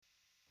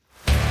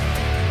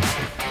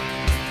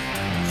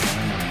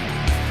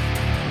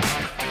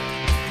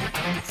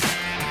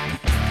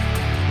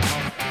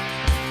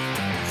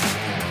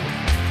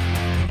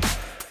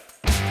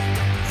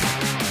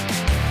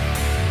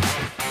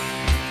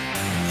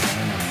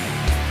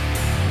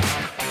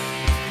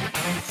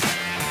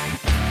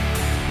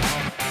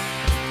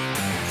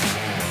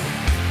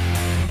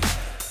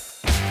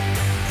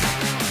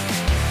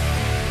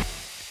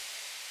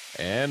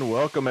And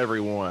welcome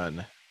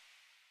everyone.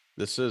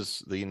 This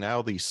is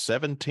now the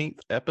 17th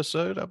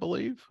episode, I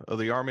believe, of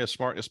the Army of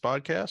Smartness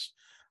podcast.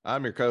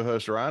 I'm your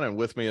co-host Ryan, and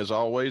with me as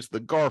always, the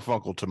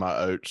Garfunkel to my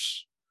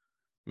oats,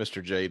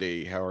 Mr.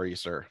 JD. How are you,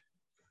 sir?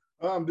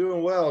 I'm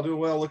doing well.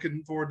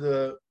 Looking forward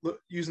to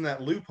using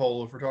that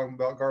loophole if we're talking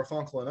about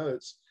Garfunkel and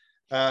Oates.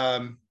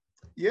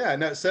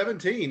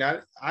 17.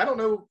 I don't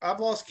know. I've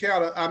lost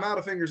count. I'm out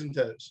of fingers and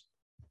toes.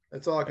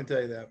 That's all I can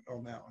tell you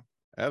on that one.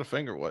 Out of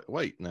finger.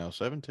 Wait, now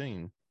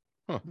 17.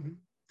 Huh. Mm-hmm.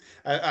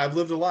 I've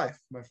lived a life,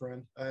 my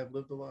friend. I have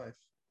lived a life.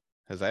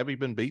 Has Abby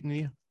been beating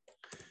you?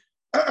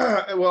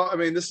 Well, I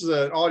mean, this is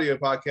an audio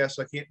podcast,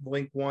 so I can't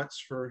blink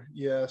once for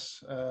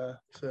yes.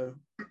 So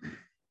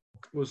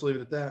we'll just leave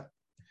it at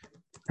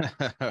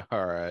that.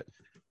 All right.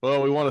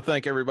 Well, we want to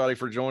thank everybody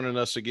for joining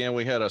us again.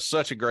 We had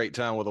such a great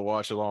time with a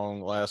watch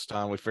along last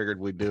time. We figured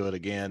we'd do it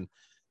again.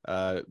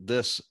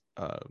 This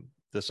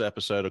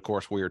episode, of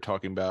course, we are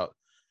talking about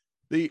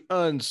the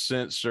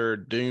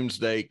Uncensored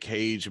Doomsday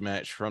cage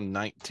match from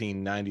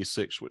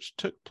 1996, which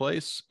took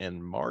place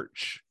in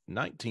March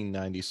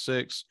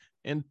 1996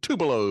 in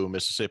Tupelo,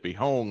 Mississippi,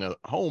 home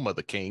of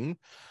the King.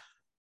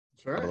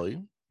 That's right. I believe.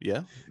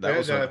 Yeah.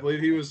 I believe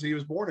he was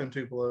born in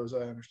Tupelo, as I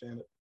understand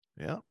it.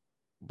 Yeah.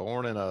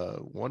 Born in a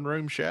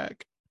one-room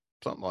shack,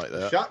 something like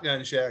that.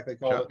 Shotgun shack, they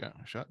call it.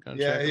 Shotgun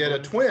yeah, shack. He had a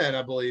twin,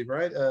 I believe,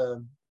 right?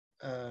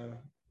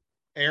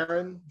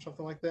 Aaron,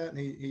 something like that. And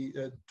he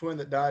a twin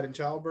that died in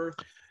childbirth.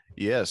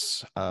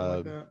 Yes.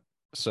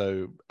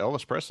 So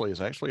Elvis Presley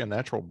is actually a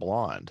natural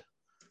blonde.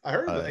 I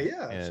heard that.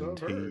 Yeah.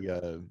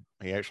 And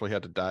he actually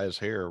had to dye his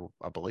hair,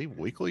 I believe,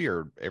 weekly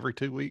or every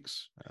 2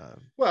 weeks.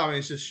 Well, I mean,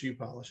 it's just shoe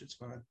polish. It's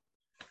fine.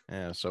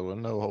 Yeah. So we'll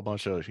know a whole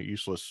bunch of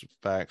useless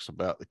facts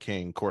about the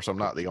King. Of course, I'm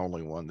not the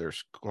only one.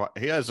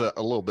 He has a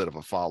little bit of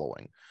a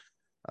following.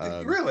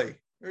 Really?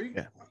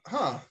 Yeah.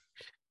 Huh.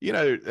 You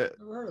know,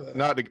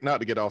 not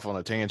to get off on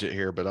a tangent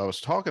here, but I was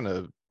talking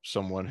to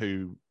someone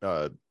who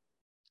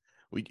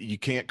you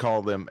can't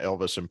call them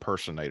Elvis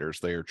impersonators.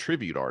 They are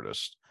tribute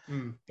artists.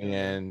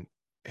 And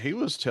he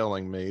was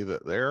telling me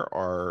that there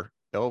are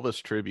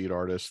Elvis tribute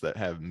artists that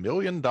have $1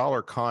 million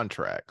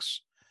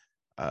contracts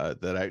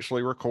that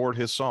actually record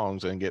his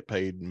songs and get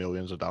paid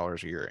millions of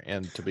dollars a year.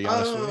 And to be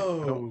honest with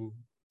you,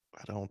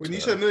 I don't. When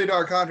you said $1 million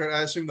contract,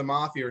 I assumed the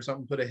mafia or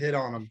something put a hit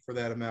on him for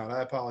that amount.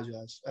 I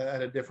apologize. I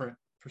had a different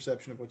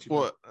perception of what you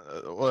meant.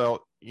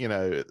 Well, you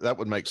know, that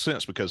would make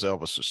sense because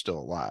Elvis is still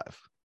alive.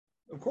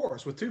 Of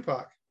course, with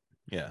Tupac.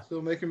 Yeah.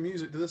 Still making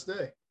music to this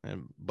day.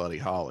 And Buddy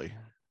Holly.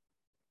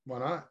 Why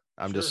not?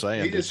 I'm just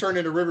saying. He just turned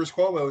into Rivers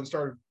Cuomo and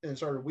started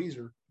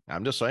Weezer.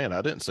 I'm just saying,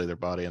 I didn't see their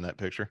body in that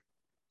picture.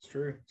 It's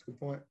true. It's a good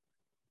point.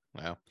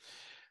 Wow.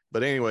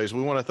 But anyways,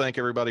 we want to thank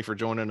everybody for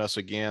joining us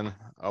again.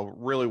 I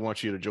really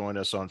want you to join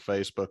us on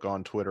Facebook,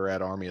 on Twitter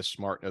at Army of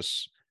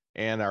Smartness,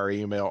 and our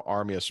email,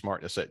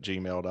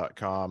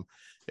 armyofsmartness@gmail.com.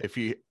 If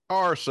you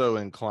are so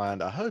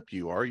inclined, I hope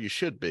you are, you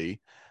should be,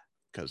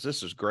 because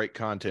this is great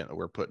content that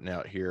we're putting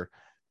out here.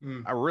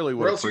 I really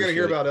would. Where else are you going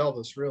to hear about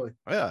Elvis, really?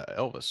 Yeah,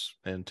 Elvis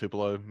in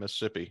Tupelo,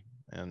 Mississippi.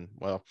 And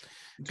well,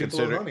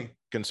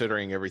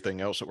 considering everything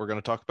else that we're going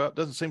to talk about,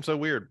 doesn't seem so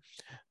weird.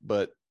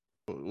 But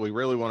we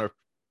really want to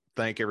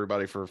thank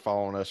everybody for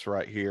following us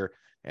right here.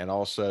 And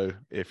also,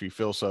 if you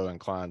feel so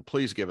inclined,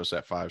 please give us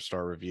that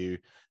 5-star review.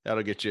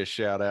 That'll get you a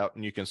shout out,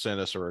 and you can send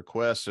us a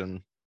request,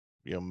 and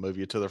move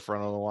you to the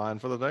front of the line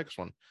for the next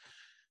one.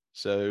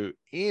 So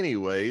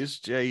anyways,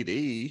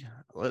 JD,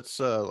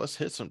 let's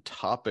hit some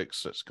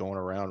topics that's going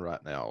around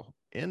right now.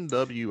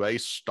 NWA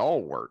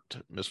stalwart,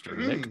 Mr.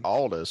 Nick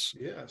Aldis,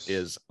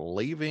 is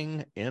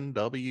leaving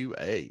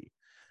NWA.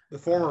 The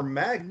former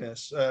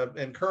Magnus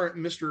and current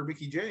Mr.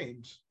 Mickey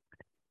James.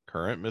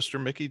 Current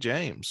Mr. Mickey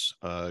James.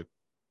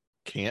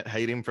 Can't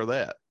hate him for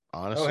that,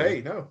 honestly. Oh,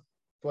 hey, no.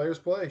 Players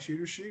play,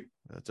 shooters shoot.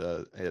 That's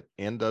at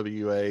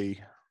NWA.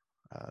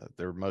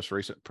 Their most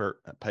recent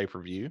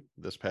pay-per-view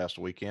this past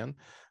weekend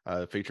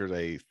featured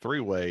a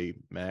 3-way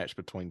match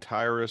between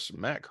Tyrus,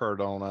 Matt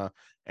Cardona,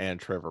 and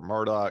Trevor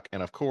Murdoch.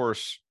 And of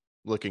course,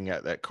 looking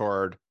at that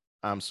card,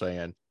 I'm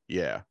saying,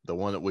 yeah, the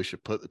one that we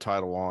should put the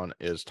title on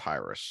is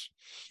Tyrus.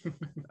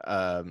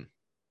 Not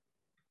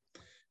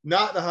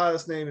the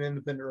hottest name in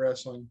independent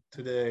wrestling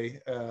today,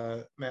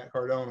 Matt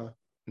Cardona.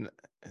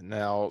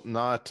 Now,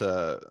 not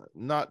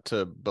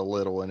to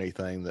belittle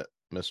anything that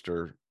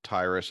Mr.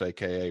 Tyrus,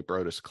 aka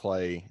Brodus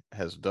Clay,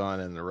 has done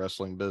in the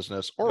wrestling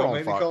business, or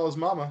on Fox, call his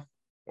mama,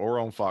 or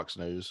on Fox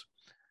News.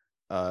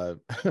 By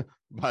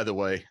the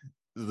way,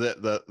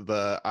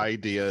 the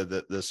idea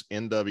that this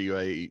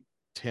NWA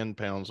 10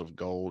 pounds of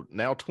gold,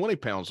 now 20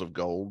 pounds of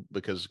gold,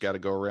 because it's got to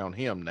go around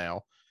him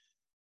now.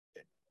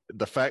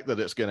 The fact that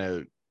it's going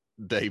to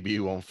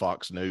debut on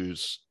Fox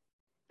News,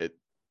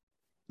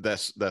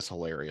 that's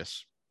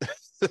hilarious.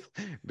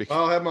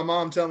 I'll have my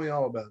mom tell me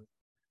all about it.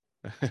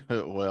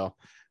 Well,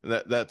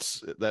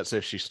 that's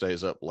if she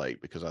stays up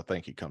late, because I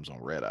think he comes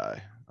on Red Eye,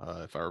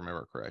 if I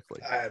remember correctly.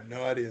 I have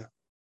no idea.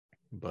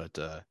 But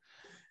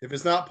if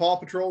it's not Paw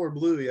Patrol or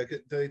Bluey, I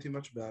couldn't tell you too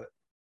much about it.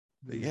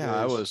 Yeah,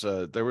 I was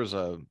there was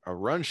a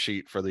run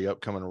sheet for the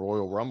upcoming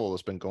Royal Rumble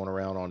that's been going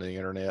around on the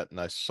internet, and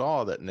I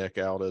saw that Nick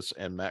Aldis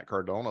and Matt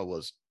Cardona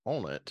was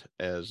on it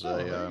as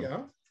there you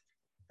go.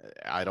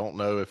 I don't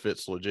know if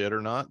it's legit or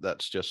not.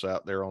 That's just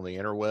out there on the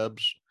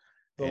interwebs.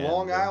 The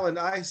Long Island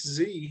Ice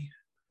Z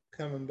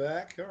coming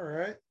back. All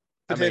right.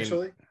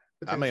 Potentially.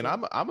 I mean,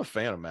 I'm a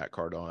fan of Matt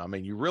Cardona. I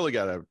mean, you really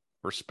got to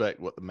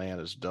respect what the man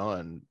has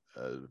done.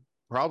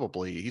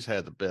 Probably he's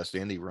had the best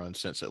indie run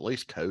since at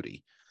least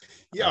Cody.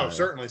 Yeah,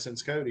 certainly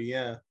since Cody.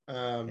 Yeah.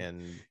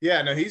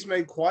 He's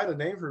made quite a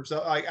name for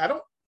himself.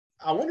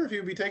 I wonder if he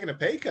would be taking a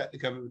pay cut to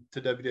come to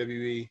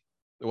WWE.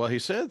 Well, he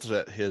says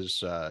that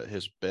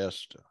his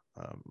best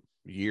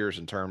years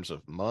in terms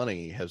of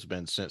money has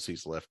been since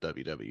he's left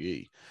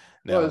WWE.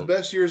 Now, his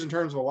best years in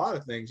terms of a lot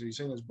of things. Have you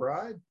seen his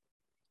bride?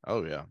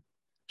 Oh yeah,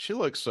 she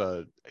looks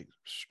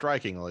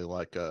strikingly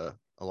like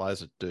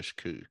Eliza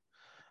Dushku.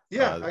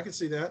 Yeah, I can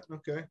see that.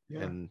 Okay,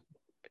 yeah.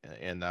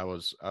 And I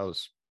was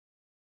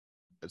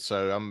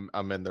so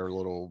I'm in their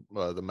little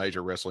the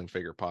Major Wrestling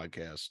Figure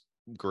podcast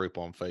group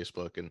on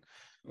Facebook, and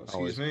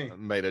excuse me,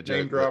 made a joke.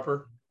 Name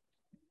dropper.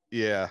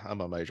 Yeah,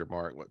 I'm a major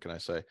mark. What can I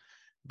say?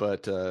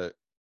 But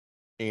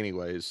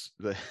anyways,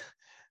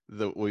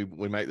 we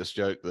make this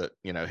joke that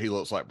he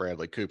looks like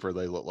Bradley Cooper,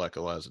 they look like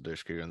Eliza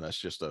Dushku, and that's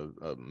just a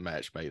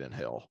match made in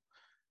hell.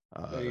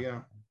 There you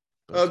go.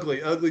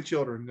 Ugly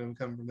children gonna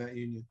come from that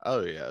union.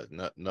 Oh yeah,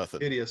 nothing.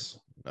 Hideous.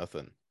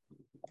 Nothing.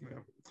 Yeah.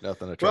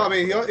 Nothing. Well, I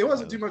mean, it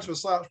wasn't too much of a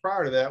slouch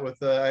prior to that.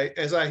 With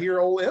as I hear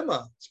old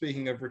Emma,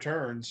 speaking of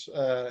returns,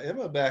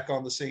 Emma back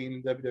on the scene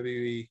in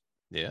WWE.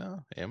 Yeah,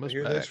 Emma's I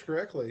hear back. this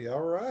correctly.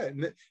 All right.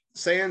 And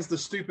sans the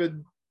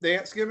stupid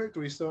dance gimmick. Are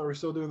we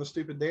still doing the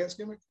stupid dance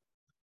gimmick?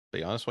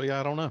 Be honest with you,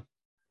 I don't know.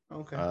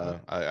 Okay.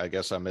 I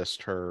guess I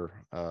missed her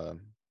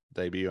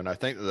debut, and I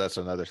think that's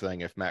another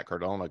thing. If Matt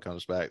Cardona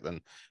comes back, then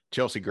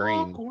Chelsea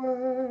Green.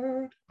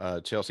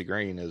 Awkward. Chelsea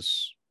Green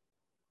is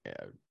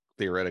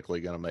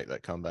theoretically going to make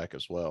that comeback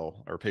as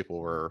well, or people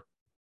were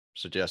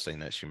suggesting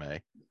that she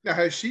may. Now,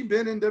 has she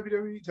been in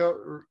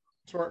WWE?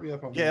 Smart me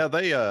up on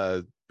that.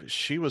 Yeah,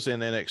 she was in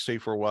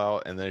NXT for a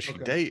while, and then she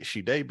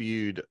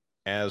debuted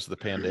as the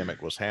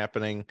pandemic was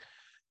happening.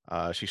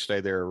 She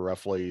stayed there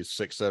roughly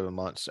 6-7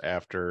 months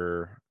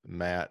after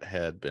Matt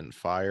had been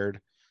fired,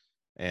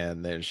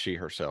 and then she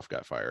herself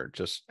got fired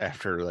just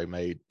after they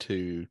made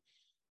 2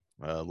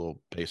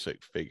 little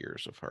basic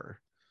figures of her.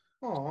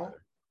 Oh,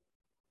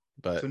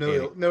 but so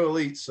no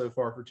elites so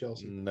far for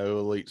Chelsea. No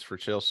elites for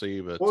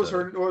Chelsea. But what was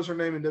her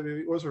name in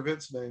WWE? What was her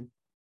Vince name?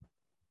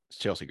 It's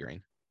Chelsea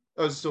Green.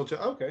 Oh, it's still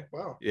Chelsea. Okay,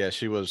 wow. Yeah,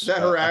 she was. Is that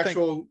her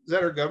actual? Is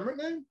that her government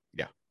name?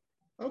 Yeah.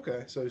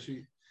 Okay, so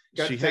she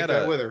got to take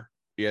that with her.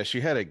 Yeah,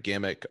 she had a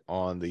gimmick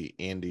on the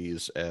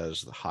Indies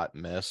as the Hot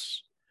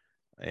Mess,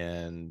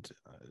 and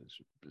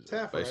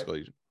basically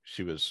right.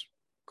 She was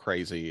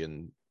crazy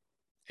and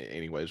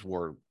anyways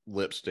wore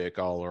lipstick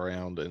all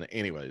around and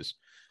anyways.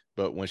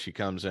 But when she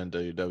comes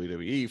into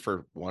WWE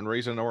for one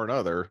reason or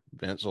another,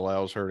 Vince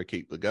allows her to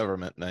keep the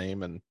government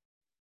name, and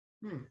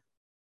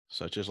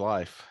such is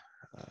life.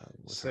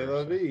 C'est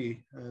la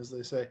vie, as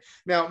they say.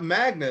 Now,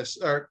 Magnus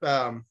or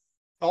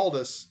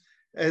Aldis,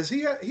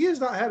 he has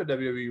not had a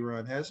WWE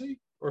run, has he?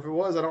 Or if it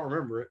was, I don't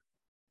remember it.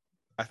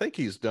 I think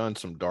he's done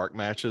some dark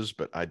matches,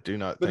 but I do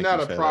not. But think not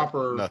he's a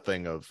proper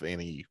nothing of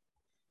any.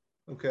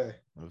 Okay.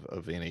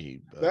 Of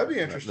any. That'd be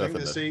interesting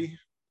to see.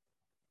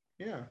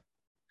 Yeah.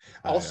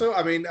 Also,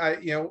 I mean,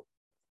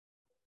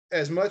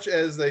 as much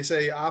as they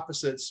say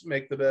opposites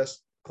make the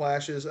best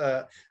clashes,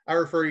 I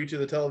refer you to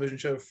the television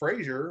show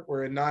Frasier,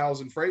 wherein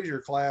Niles and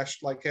Frasier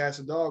clashed like cats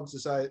and dogs,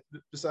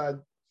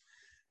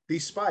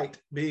 despite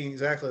being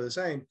exactly the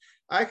same.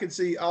 I could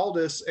see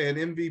Aldis and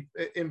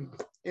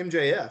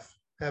MJF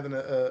having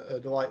a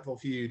delightful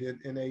feud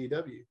in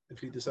AEW if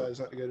he decides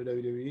not to go to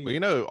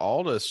WWE. Well,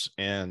 Aldis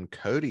and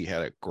Cody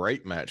had a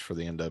great match for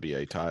the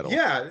NWA title.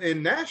 Yeah,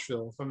 in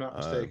Nashville, if I'm not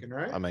mistaken,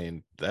 right? I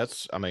mean,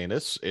 it's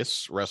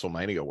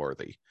WrestleMania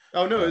worthy.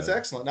 Oh no, it's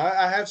excellent.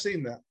 I have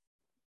seen that.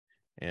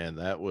 And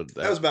that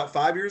was about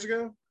 5 years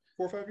ago,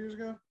 4 or 5 years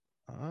ago.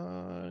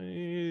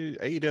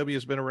 AEW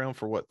has been around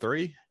for what,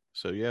 3?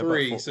 So yeah,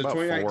 3. So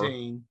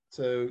 2019. 4.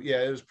 So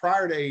yeah, it was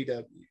prior to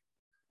AEW.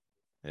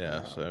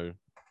 Yeah. So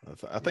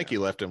I think he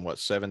left in what,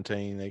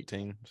 17,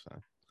 18.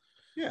 So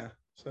yeah.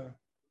 So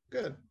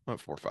good.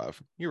 What, 4 or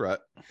 5? You're right.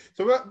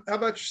 So how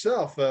about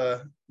yourself,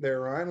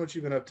 there, Ryan? What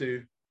you been up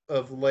to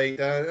of late?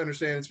 I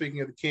understand.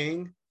 Speaking of the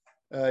King,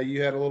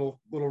 you had a little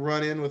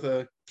run in with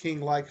a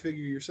King-like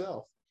figure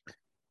yourself.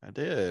 I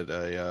did.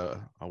 I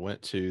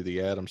went to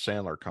the Adam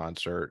Sandler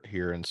concert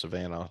here in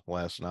Savannah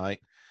last night.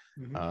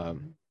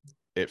 Mm-hmm.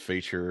 It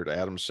featured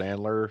Adam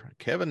Sandler,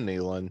 Kevin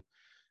Nealon,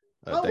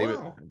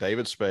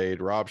 David Spade,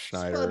 Rob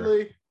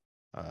Schneider,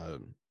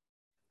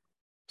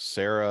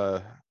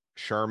 Sarah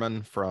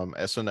Sherman from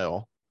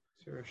SNL.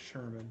 Sarah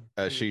Sherman.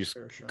 She's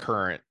Sarah Sherman.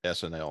 Current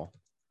SNL.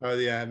 Oh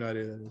yeah, I have no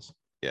idea who that is.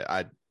 Yeah,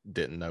 I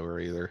didn't know her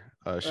either.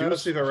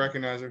 Let's see if I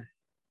recognize her.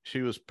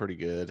 She was pretty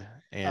good.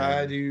 And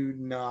I do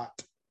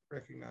not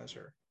recognize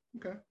her.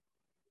 Okay.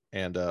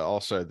 And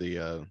also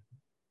the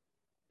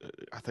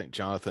I think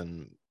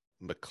Jonathan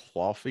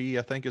McCloughy,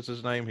 I think is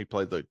his name. He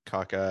played the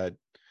cockeyed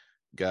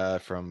guy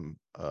from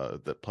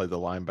that played the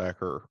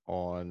linebacker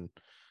on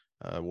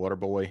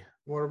Waterboy.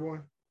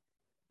 Waterboy.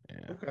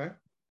 Yeah. Okay.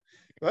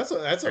 That's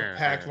a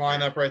packed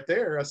lineup right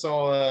there. I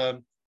saw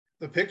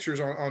the pictures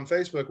on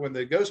Facebook when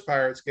the Ghost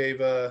Pirates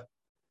gave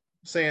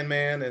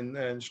Sandman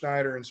and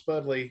Schneider and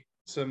Spudley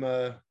some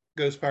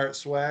Ghost Pirate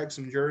swag,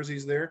 some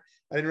jerseys there.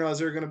 I didn't realize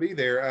they were going to be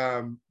there.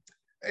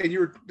 And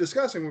you were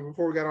discussing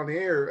before we got on the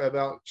air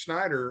about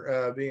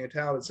Schneider being a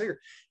talented singer.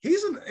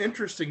 He's an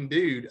interesting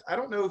dude. I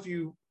don't know if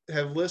you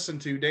have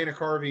listened to Dana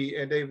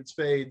Carvey and David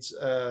Spade's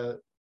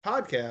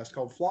podcast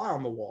called Fly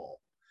on the Wall.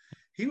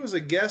 He was a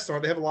guest on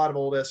it. They have a lot of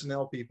old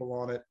SNL people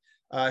on it.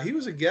 He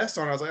was a guest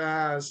on it. I was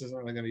like, this isn't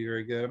really going to be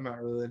very good. I'm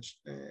not really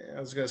I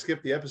was going to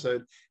skip the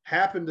episode.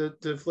 Happened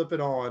to flip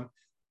it on.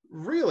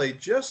 Really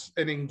just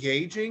an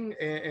engaging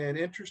and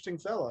interesting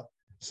fella.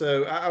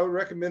 So I would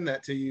recommend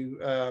that to you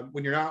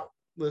when you're not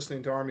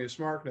listening to Army of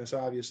Smartness,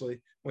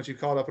 obviously, once you've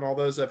caught up on all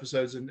those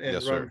episodes and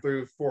yes, run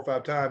through 4 or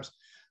 5 times.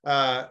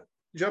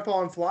 Jump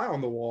on Fly on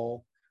the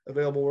Wall,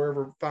 available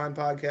wherever fine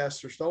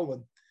podcasts are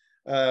stolen.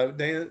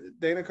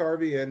 Dana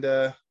Carvey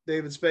and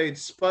David Spade,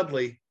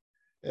 Spudley,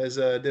 as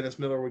Dennis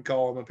Miller would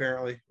call him,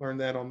 apparently learned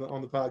that on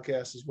the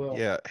podcast as well.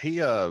 Yeah,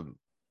 he of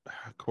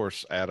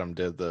course Adam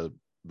did the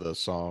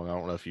song. I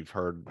don't know if you've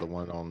heard the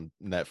one on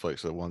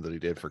Netflix, the one that he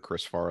did for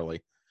Chris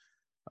Farley.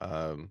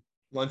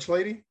 Lunch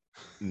Lady?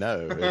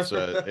 No,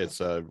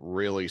 it's a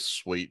really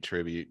sweet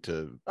tribute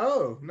to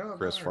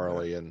Chris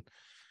Farley, and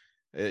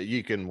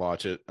you can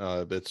watch it.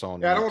 It's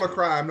on. Yeah, I don't want to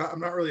cry. I'm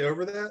not really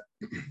over that,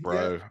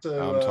 bro. Yeah,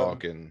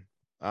 so,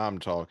 I'm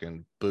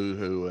talking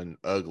boohoo and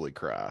ugly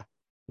cry.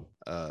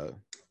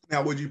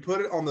 Now, would you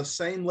put it on the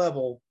same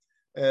level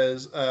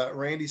as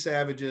Randy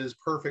Savage's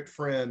 "Perfect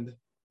Friend"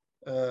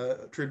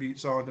 tribute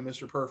song to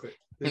Mr. Perfect?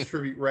 His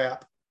tribute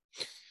rap.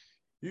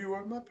 You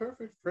are my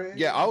perfect friend.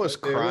 Yeah, I was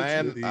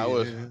crying.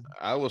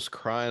 I was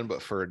crying,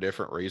 but for a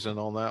different reason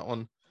on that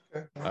one.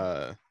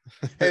 Okay.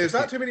 Hey, there's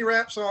not too many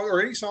rap songs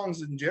or any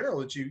songs in general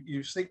that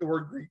you sneak the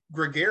word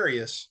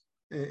gregarious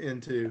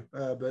into,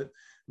 but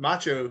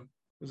Macho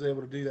was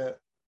able to do that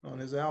on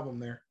his album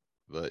there.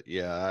 But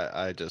yeah,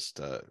 I just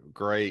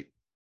great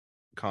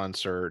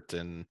concert,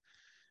 and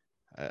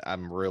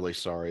I'm really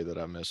sorry that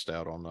I missed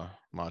out on the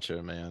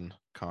Macho Man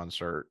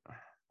concert.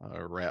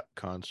 Rap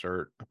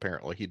concert.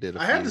 Apparently he did.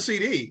 I had the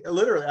CD.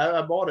 Literally,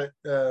 I bought it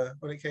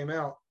when it came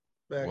out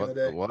back in the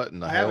day. What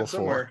in the hell? I have it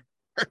somewhere.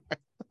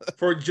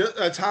 For just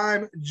a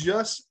time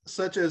just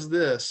such as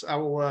this, I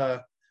will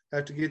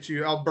have to get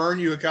you. I'll burn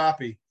you a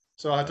copy.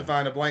 So I'll have to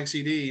find a blank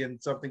CD and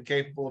something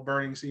capable of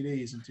burning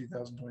CDs in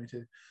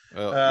 2022.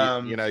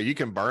 Well, you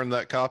can burn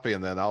that copy,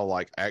 and then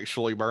I'll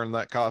actually burn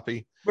that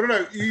copy. But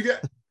no,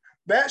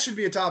 that should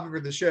be a topic for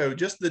the show.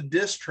 Just the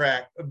diss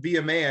track of "Be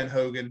a Man,"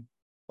 Hogan.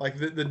 Like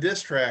the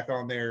diss track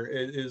on there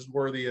is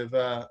worthy of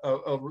a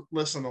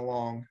listen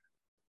along.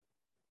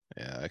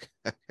 Yeah,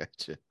 I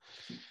got you.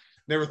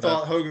 Never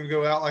thought Hogan would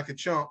go out like a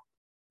chump.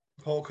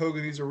 Hulk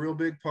Hogan, he's a real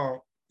big punk.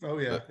 Oh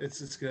yeah,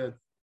 it's good.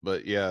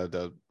 But yeah,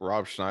 the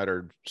Rob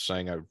Schneider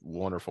sang a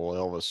wonderful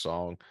Elvis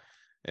song,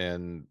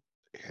 and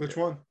which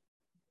one?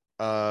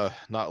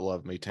 Not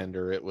 "Love Me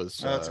Tender." It was.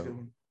 That's a good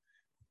one.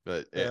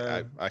 But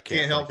I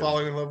can't help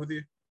falling in love with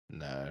you.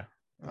 No.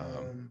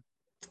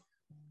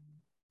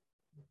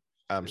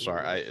 I'm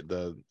sorry.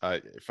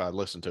 If I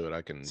listen to it,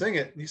 I can sing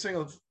it. You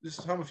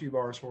just hum a few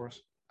bars for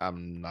us.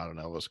 I'm not an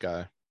Elvis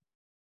guy,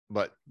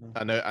 but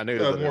I knew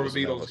that more of a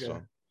Beatles guy.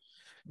 Song.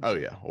 Oh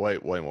yeah,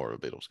 way more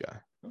of a Beatles guy.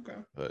 Okay,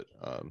 but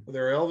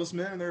there are Elvis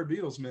men and there are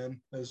Beatles men,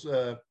 as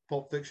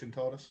Pulp Fiction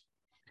taught us.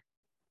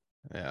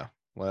 Yeah.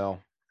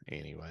 Well,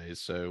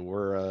 anyways, so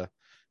we're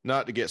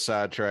not to get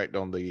sidetracked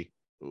on the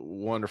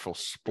wonderful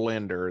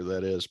splendor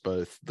that is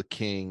both the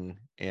King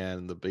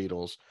and the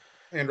Beatles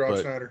and Rob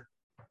Schneider.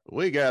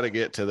 We got to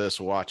get to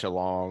this watch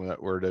along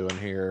that we're doing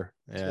here.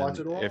 And watch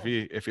it along.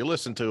 If you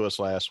listened to us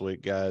last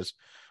week, guys,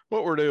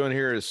 what we're doing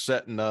here is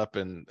setting up,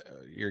 and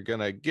you're going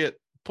to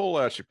pull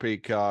out your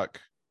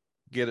Peacock,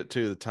 get it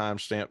to the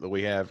timestamp that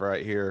we have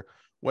right here.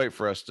 Wait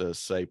for us to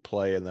say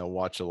play, and then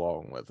watch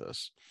along with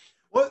us.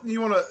 What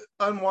you want to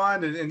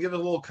unwind and give a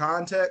little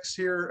context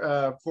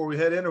here before we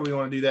head in, or we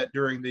want to do that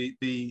during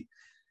the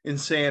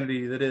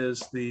insanity that is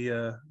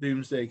the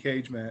Doomsday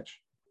cage match?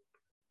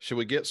 Should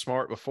we get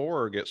smart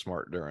before or get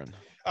smart during?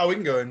 Oh, we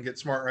can go ahead and get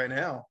smart right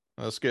now.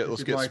 Let's get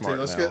smart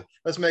now.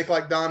 Let's make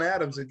like Don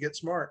Adams and get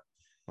smart.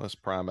 Let's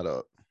prime it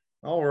up.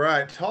 All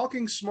right.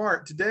 Talking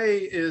smart today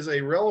is a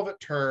relevant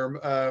term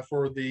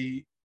for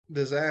the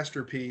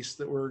disaster piece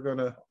that we're going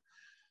to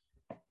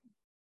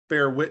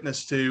bear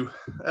witness to,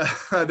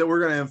 that we're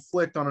going to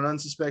inflict on an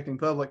unsuspecting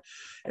public.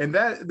 And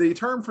that the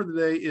term for the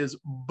day is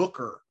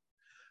Booker.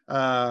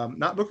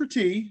 Not Booker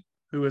T,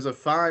 who is a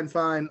fine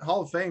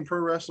Hall of Fame pro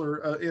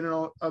wrestler in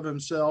and of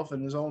himself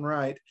in his own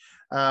right.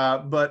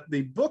 But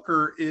the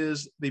Booker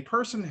is the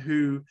person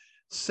who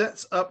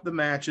sets up the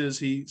matches.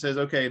 He says,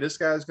 okay, this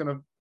guy's going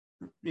to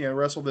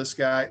wrestle this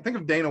guy. Think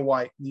of Dana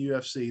White in the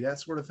UFC, that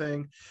sort of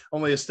thing,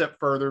 only a step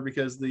further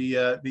because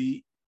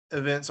the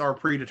events are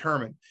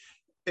predetermined.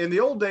 In the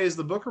old days,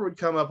 the booker would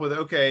come up with,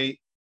 okay,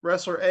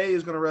 wrestler A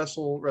is going to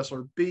wrestle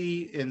wrestler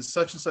B in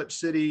such and such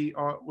city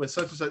with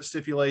such and such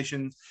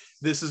stipulation.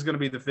 This is going to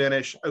be the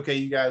finish. Okay,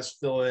 you guys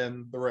fill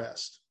in the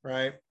rest,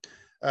 right?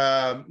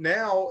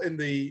 Now, in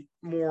the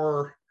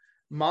more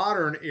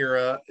modern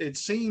era, it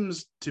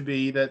seems to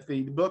be that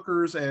the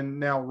bookers and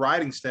now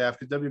writing staff,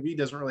 because WWE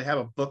doesn't really have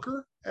a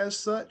booker as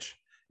such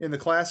in the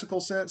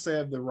classical sense. They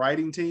have the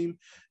writing team.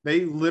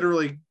 They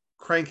literally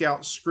crank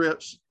out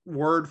scripts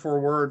word for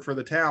word for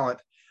the talent,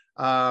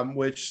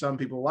 which some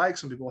people like,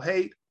 some people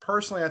hate.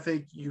 Personally, I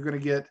think you're going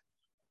to get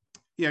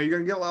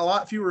a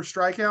lot fewer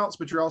strikeouts,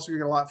 but you're also going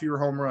to get a lot fewer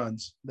home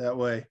runs that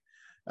way.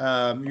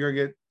 You're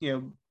going to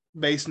get,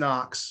 base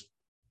knocks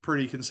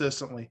pretty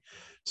consistently.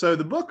 So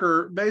the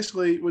booker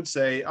basically would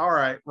say, all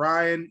right,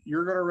 Ryan,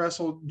 you're going to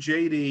wrestle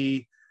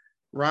JD.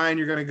 Ryan,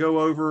 you're going to go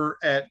over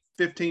at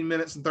 15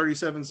 minutes and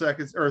 37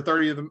 seconds, or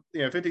 30 of them,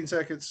 15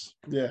 seconds.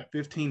 Yeah,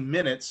 15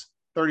 minutes,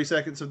 30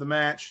 seconds of the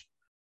match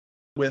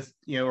with,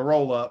 a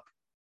roll up.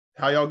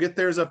 How y'all get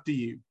there is up to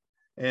you.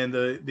 And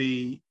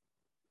the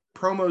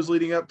promos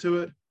leading up to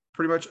it,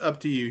 pretty much up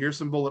to you. Here's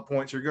some bullet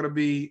points. You're going to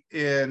be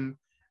in,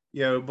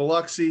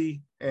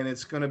 Biloxi, and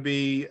it's going to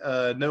be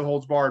a no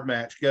holds barred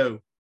match. Go.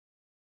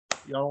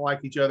 Y'all don't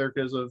like each other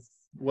because of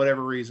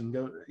whatever reason.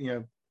 Go,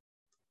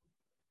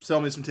 sell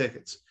me some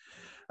tickets.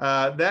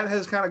 That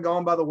has kind of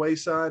gone by the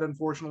wayside,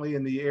 unfortunately,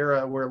 in the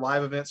era where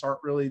live events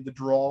aren't really the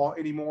draw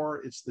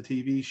anymore. It's the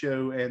TV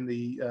show and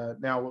the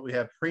now what we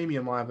have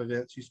premium live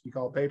events, used to be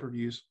called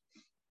pay-per-views.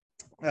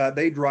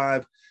 They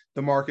drive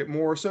the market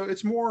more. So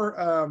it's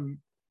more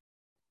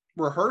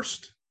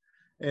rehearsed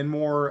and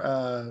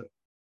more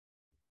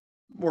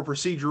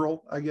procedural,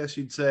 I guess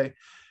you'd say.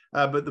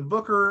 But the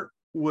booker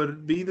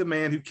would be the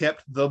man who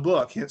kept the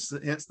book, hence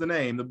the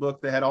name, the book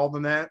that had all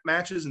the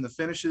matches and the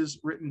finishes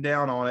written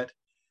down on it,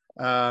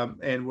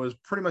 and was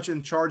pretty much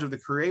in charge of the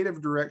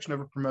creative direction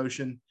of a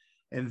promotion.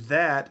 And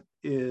that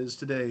is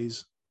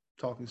today's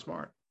Talking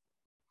Smart.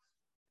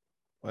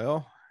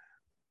 Well,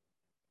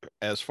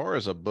 as far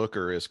as a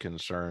booker is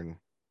concerned,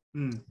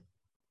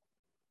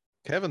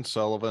 Kevin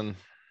Sullivan,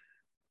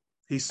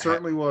 he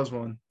certainly was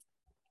one.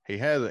 He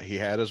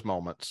had his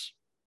moments,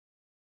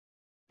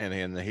 and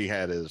then he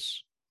had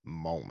his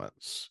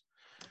moments.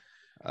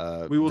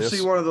 We will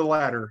see one of the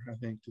latter, I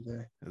think,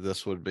 today.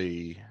 This would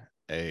be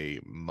a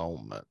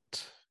moment.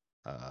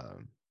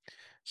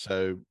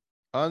 So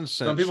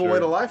Uncensored. Some people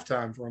wait a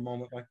lifetime for a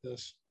moment like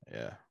this.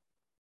 Yeah,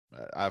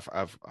 I've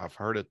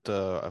heard it.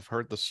 I've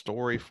heard the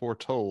story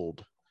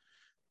foretold,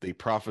 the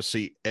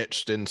prophecy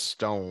etched in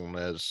stone,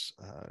 as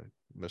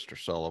Mr.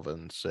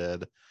 Sullivan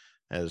said,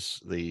 as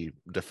the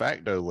de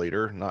facto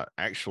leader, not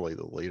actually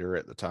the leader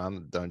at the time,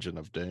 the Dungeon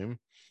of Doom.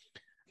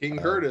 King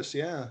Curtis,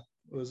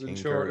 was in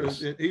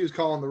charge. He was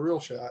calling the real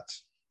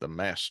shots. The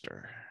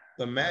master.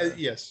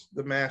 Yes,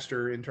 the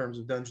master in terms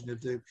of Dungeon of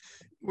Doom.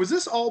 Was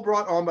this all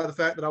brought on by the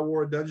fact that I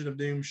wore a Dungeon of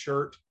Doom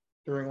shirt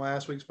during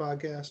last week's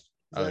podcast?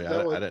 I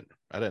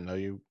didn't know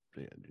you.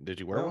 Did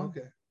you wear one?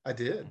 Okay, I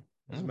did.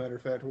 As a matter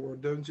of fact, I wore a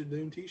Dungeon of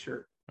Doom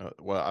T-shirt.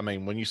 Well, I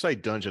mean, when you say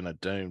Dungeon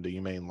of Doom, do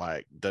you mean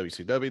like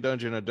WCW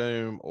Dungeon of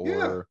Doom,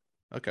 or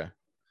okay?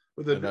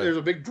 There's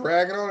a big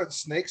dragon on it,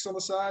 snakes on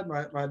the side.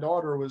 My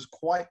daughter was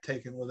quite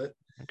taken with it.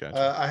 Okay.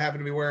 I happen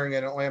to be wearing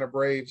an Atlanta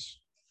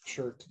Braves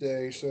shirt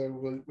today,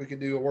 so we could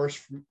do a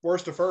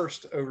worst to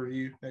first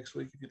overview next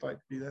week if you'd like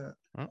to do that.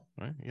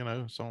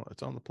 Well,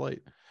 it's on the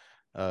plate.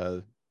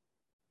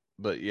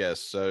 But yes,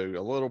 so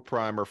a little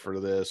primer for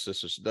this.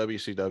 This is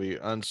WCW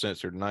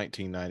Uncensored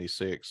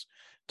 1996.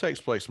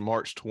 Takes place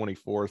March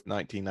 24th,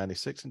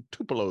 1996 in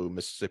Tupelo,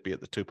 Mississippi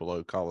at the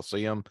Tupelo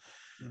Coliseum.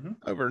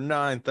 Over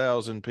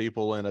 9,000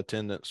 people in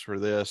attendance for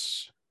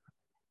this.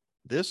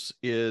 This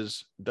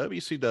is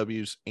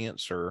WCW's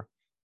answer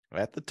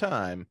at the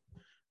time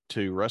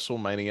to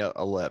WrestleMania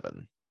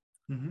 11.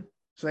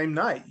 Same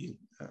night,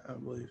 I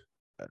believe.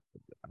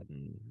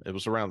 It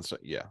was around,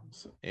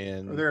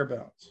 and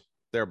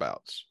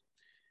thereabouts.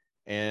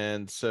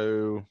 And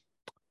so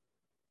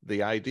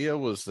the idea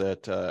was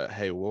that,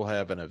 hey, we'll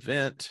have an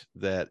event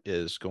that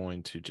is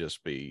going to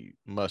just be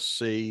must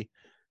see.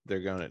 They're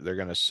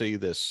gonna see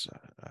this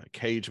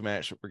cage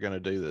match that we're gonna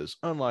do that is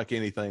unlike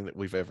anything that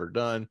we've ever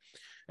done,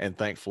 and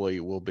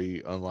thankfully will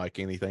be unlike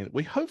anything that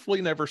we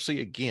hopefully never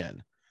see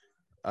again.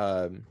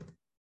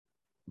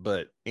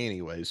 But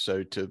anyway,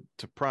 so to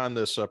prime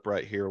this up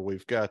right here,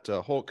 we've got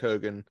Hulk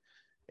Hogan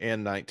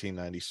in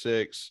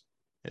 1996.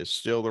 Is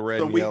still the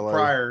red and yellow. Week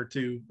prior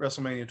to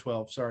WrestleMania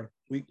 12. Sorry,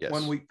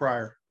 1 week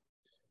prior.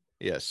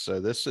 Yes, so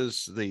this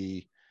is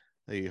the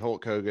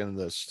Hulk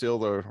Hogan, still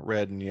the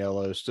red and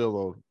yellow, still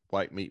the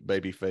white meat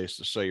baby face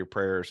to say your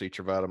prayers, eat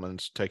your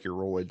vitamins, take your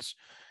roids,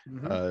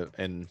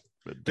 and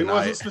it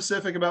wasn't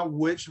specific about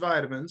which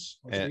vitamins,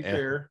 to be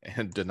fair,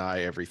 and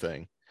deny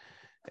everything.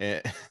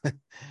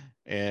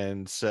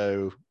 And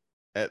so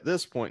at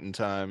this point in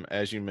time,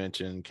 as you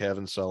mentioned,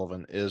 Kevin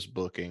Sullivan is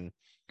booking.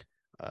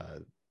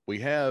 we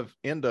have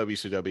in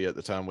WCW at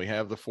the time, we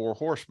have the Four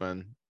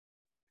Horsemen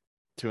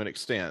to an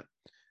extent.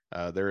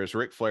 There is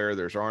Ric Flair,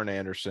 there's Arn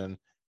Anderson,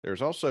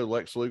 there's also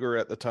Lex Luger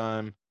at the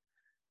time,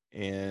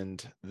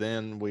 and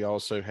then we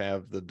also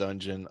have the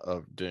Dungeon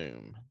of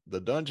Doom.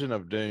 The Dungeon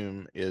of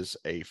Doom was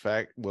a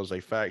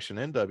faction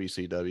in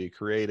WCW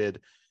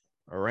created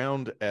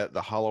around at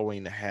the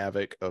Halloween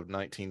Havoc of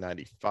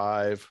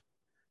 1995.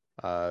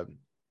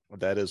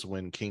 That is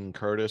when King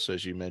Curtis,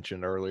 as you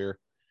mentioned earlier,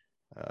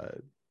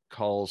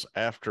 calls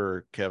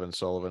after Kevin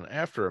Sullivan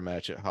after a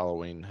match at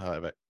Halloween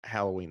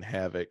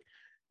Havoc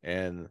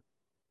and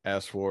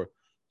asks for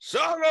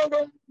 "Son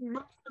of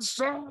my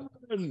son."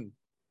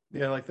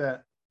 Yeah, like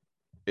that.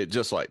 It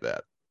just like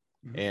that.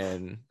 Mm-hmm.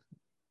 And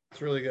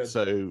it's really good.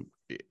 So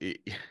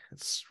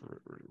it's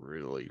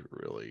really,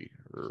 really,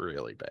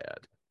 really bad.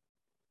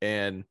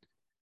 And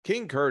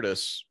King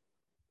Curtis,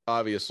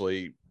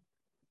 obviously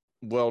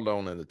well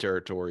known in the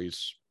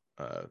territories.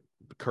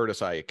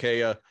 Curtis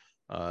Iakea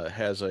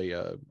has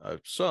a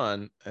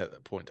son at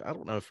that point. I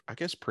don't know I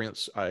guess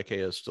Prince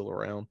Iakea is still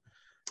around.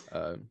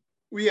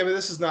 Well, yeah, but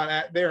this is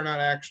not, they are not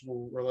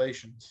actual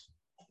relations.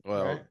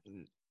 Well, right?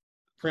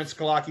 Prince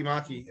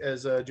Kalakimaki,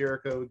 as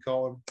Jericho would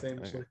call him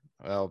famously.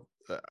 Well,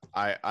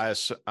 I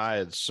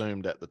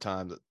assumed at the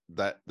time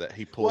that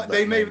he pulled. Well,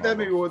 that may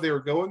be what they were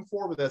going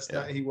for, but that's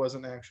not. He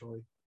wasn't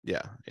actually.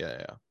 Yeah.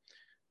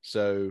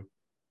 So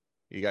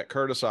you got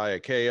Curtis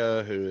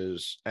Iakea, who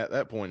is at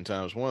that point in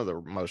time was one of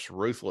the most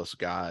ruthless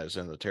guys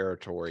in the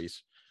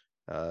territories,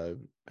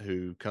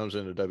 who comes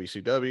into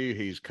WCW.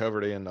 He's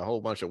covered in a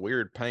whole bunch of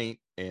weird paint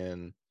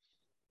and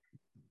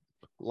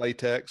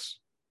latex,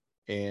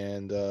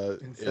 and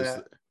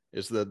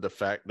is the de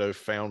facto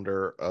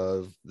founder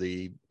of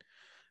the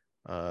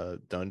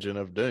Dungeon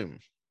of Doom.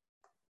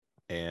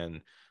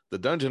 And the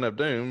Dungeon of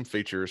Doom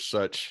features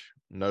such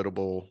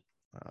notable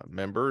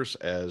members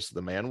as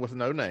the Man with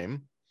No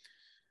Name,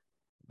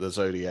 the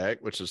Zodiac,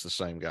 which is the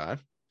same guy.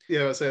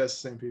 Yeah, I'd say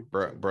that's the same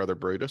people. Brother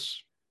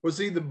Brutus. Was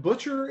he the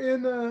Butcher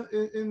in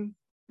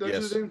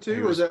Dungeon of Doom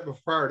too, or was that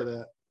prior to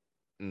that?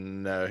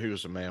 No, he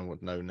was a Man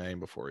with No Name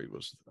before he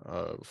was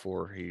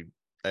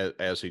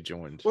as he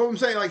joined. Well, I'm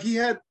saying, like, he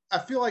had, I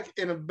feel like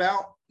in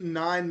about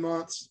 9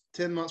 months,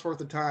 10 months worth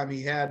of time,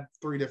 he had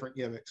 3 different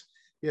gimmicks.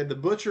 He had the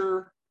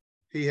Butcher,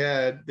 he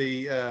had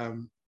the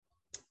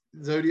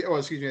Zodiac,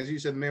 as you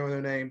said, the Man with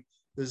No Name,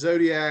 the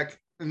Zodiac,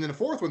 and then the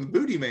fourth one, the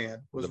Booty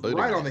Man, was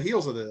right on the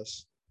heels of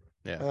this.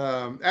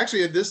 Yeah.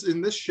 Actually,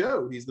 in this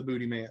show, he's the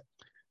Booty Man.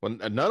 Well,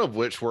 none of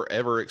which were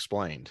ever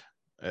explained.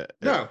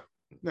 No.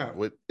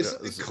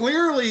 It's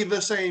clearly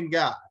the same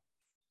guy.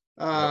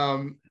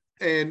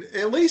 And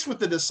at least with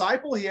the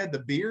Disciple, he had the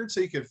beard so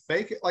he could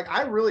fake it. Like,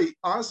 I really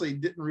honestly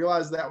didn't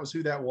realize that was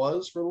who that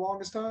was for the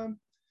longest time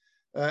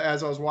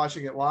as I was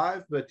watching it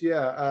live. But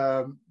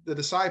yeah, the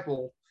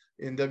Disciple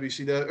in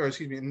WCW, or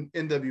excuse me, in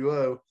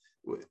NWO,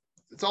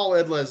 it's all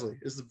Ed Leslie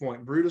is the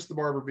point. Brutus the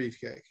Barber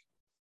Beefcake.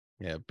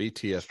 Yeah,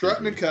 BTF.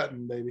 Strutting and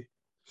cutting, baby.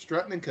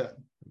 Strutting and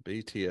cutting.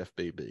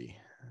 BTFBB.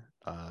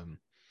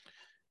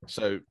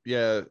 So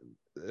yeah,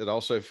 it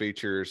also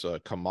features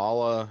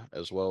Kamala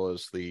as well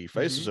as the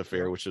Faces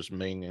Affair, which is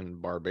Ming and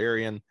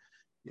Barbarian.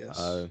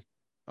 Yes.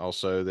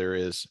 Also, there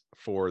is,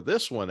 for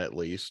this one at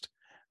least,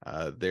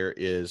 there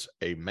is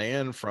a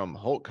man from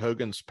Hulk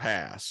Hogan's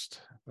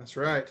past. That's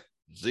right.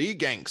 Z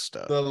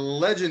Gangsta. The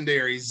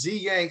legendary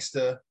Z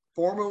Gangsta,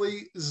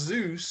 formerly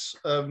Zeus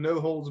of No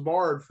Holds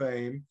Barred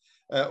fame,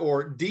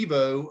 or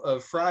Debo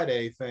of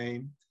Friday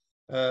fame,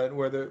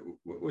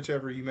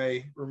 whichever you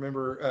may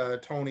remember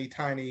Tony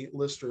Tiny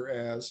Lister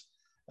as.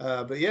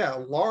 But yeah,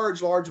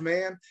 large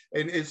man.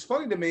 And it's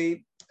funny to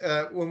me,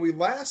 when we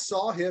last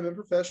saw him in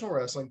professional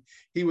wrestling,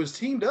 he was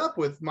teamed up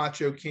with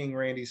Macho King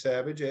Randy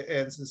Savage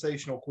and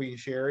Sensational Queen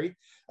Sherry.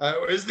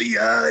 As the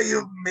Eye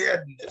of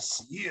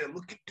Madness. Yeah,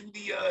 look into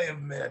the Eye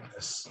of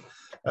Madness.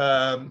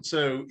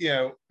 So, you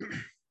know,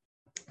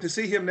 to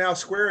see him now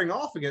squaring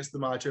off against the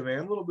Macho Man,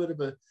 a little bit of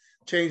a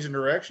change in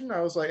direction. I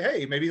was like,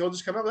 hey, maybe he'll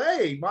just come up with,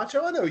 hey,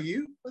 Macho, I know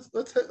you.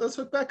 Let's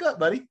hook back up,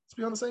 buddy. Let's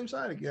be on the same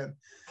side again.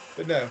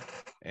 But no.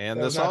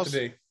 And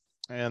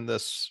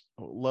this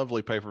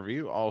lovely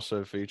pay-per-view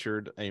also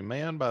featured a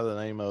man by the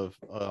name of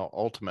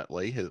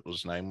ultimately, it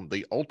was named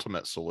the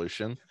Ultimate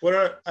Solution.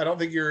 Well, I don't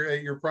think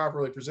you're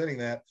properly presenting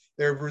that.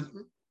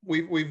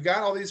 We've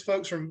got all these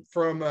folks from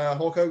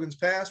Hulk Hogan's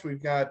past.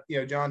 We've got, you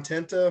know, John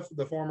Tenta,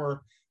 the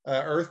former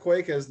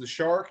Earthquake, as the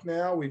Shark.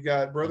 Now we've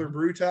got Brother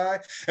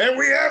Brutai, and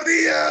we have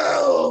the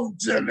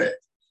Ultimate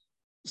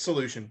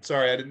Solution.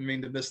 Sorry, I didn't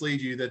mean to mislead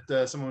you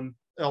that someone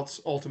else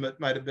Ultimate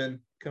might have been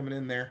coming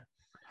in there.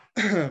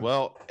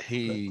 Well,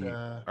 he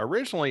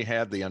originally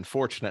had the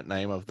unfortunate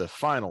name of the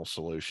Final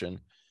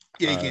Solution.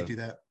 Yeah, you can't do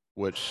that.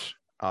 Which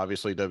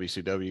obviously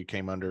WCW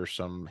came under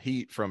some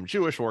heat from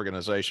Jewish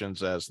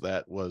organizations, as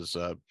that was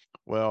a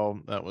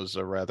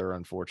rather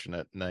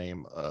unfortunate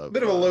name.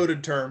 Bit of a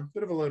loaded term.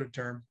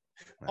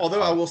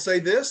 Although I will say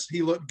this,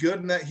 he looked good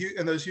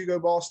in those Hugo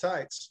Boss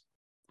tights.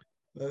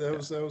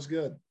 That was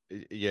good.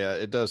 Yeah,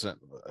 it doesn't.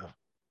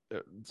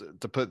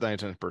 to put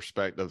things in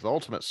perspective, the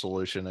Ultimate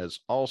Solution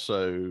is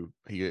also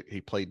he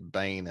played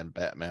Bane and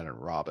Batman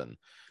and Robin.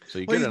 So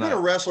he's been a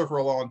wrestler for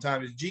a long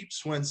time. It's Jeep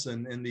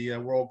Swenson in the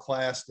World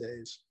Class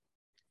days.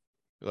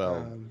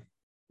 Well,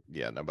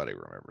 yeah, nobody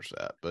remembers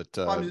that, but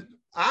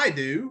I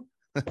do.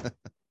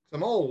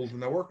 I'm old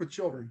and I work with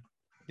children.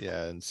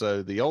 Yeah, and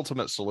so the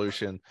Ultimate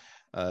Solution,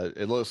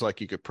 it looks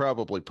like you could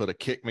probably put a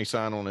kick me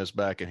sign on his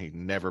back and he'd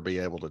never be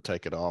able to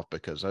take it off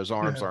because those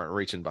arms aren't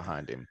reaching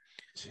behind him.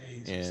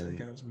 Jeez, and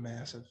that guy was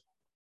massive.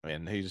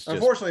 And he's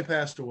unfortunately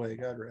passed away.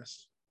 God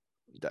rest.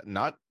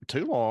 Not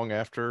too long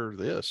after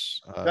this.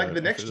 Back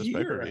the next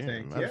year, I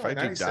think. Matter of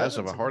fact, he dies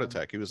of a heart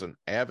attack. He was an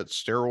avid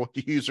steroid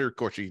user. Of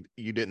course, you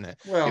didn't have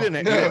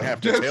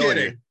to tell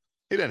you.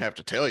 He didn't have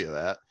to tell you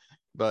that.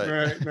 But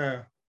right,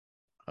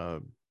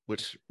 no.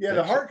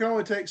 The heart can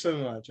only take so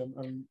much.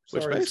 I'm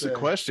sorry. Which begs the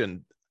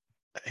question: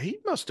 he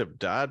must have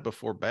died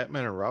before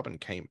Batman and Robin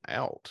came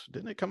out.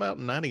 Didn't it come out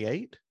in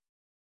 '98?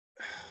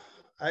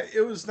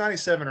 It was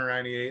 97 or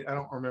 98. I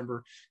don't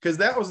remember, because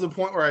that was the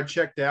point where I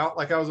checked out.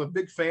 Like, I was a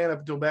big fan up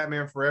until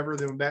Batman Forever.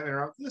 Then when Batman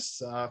Robin, this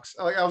sucks.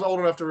 Like, I was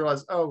old enough to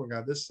realize, oh my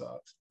God, this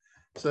sucks.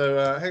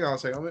 So hang on a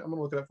second. I'm gonna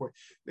look it up for you.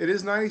 It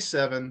is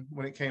 97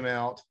 when it came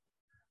out.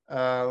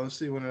 Let's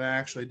see when it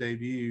actually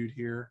debuted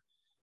here.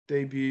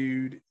 Let's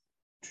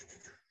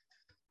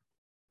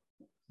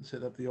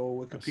hit up the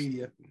old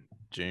Wikipedia.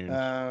 June.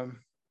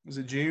 Was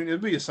it June? It'd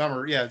be a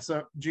summer. Yeah, it's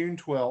June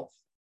 12th.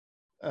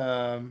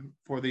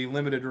 For the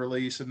limited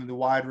release, and then the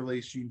wide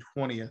release June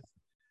 20th.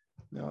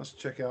 Now let's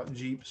check out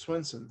Jeep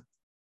Swenson.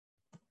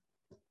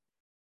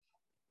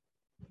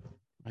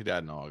 He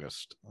died in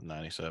August of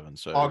 '97.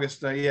 So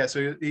August, yeah.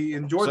 So he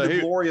enjoyed the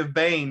glory of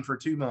Bane for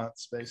 2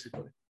 months,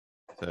 basically.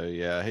 So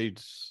yeah, he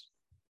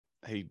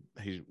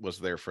was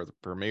there for the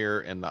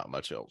premiere and not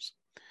much else.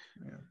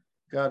 Yeah.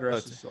 God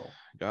rest his soul.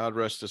 God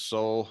rest his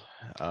soul.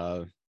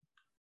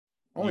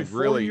 Only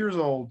 40 years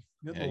old.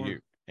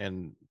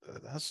 And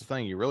that's the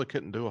thing. You really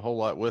couldn't do a whole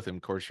lot with him.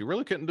 Of course, you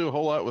really couldn't do a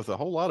whole lot with a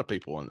whole lot of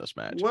people in this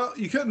match. Well,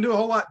 you couldn't do a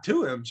whole lot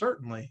to him,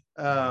 certainly.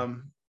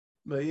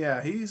 But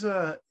yeah, he's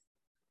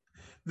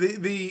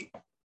the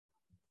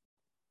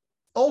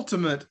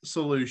Ultimate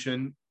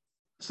Solution,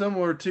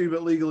 similar to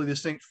but legally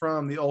distinct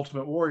from the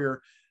Ultimate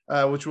Warrior,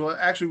 which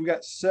we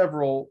got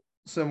several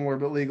similar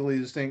but legally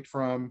distinct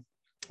from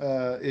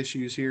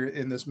issues here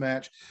in this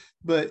match.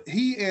 But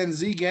he and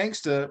Z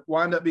Gangsta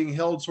wind up being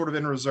held sort of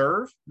in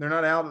reserve. They're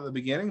not out at the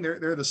beginning.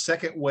 They're the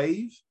second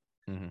wave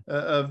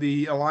of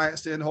the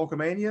alliance to end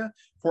Hulkamania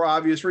for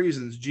obvious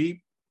reasons.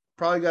 Jeep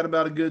probably got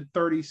about a good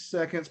 30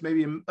 seconds,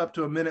 maybe up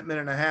to a minute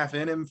and a half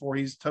in him before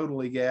he's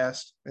totally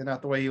gassed and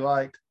not the way he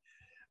liked.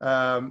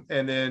 And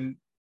then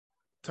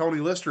Tony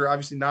Lister,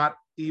 obviously not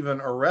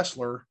even a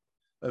wrestler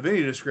of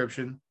any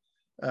description,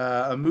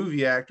 a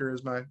movie actor,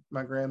 as my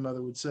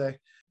grandmother would say.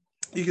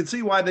 You can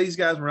see why these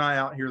guys were not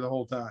out here the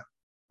whole time.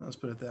 Let's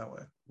put it that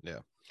way. Yeah.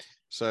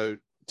 So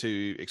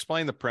to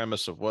explain the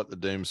premise of what the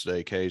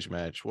Doomsday cage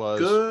match was,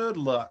 good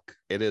luck.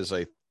 It is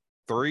a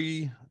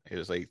three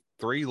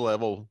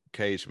level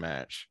cage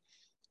match.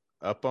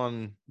 Up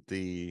on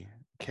the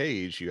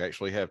cage, you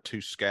actually have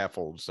two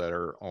scaffolds that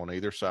are on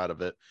either side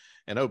of it.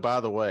 And oh, by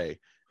the way,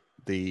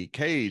 the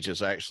cage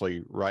is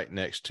actually right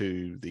next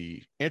to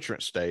the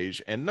entrance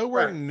stage and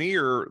nowhere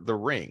near the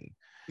ring.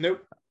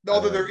 Nope.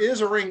 Although there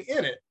is a ring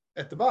in it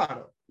at the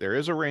bottom. There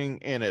is a ring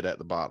in it at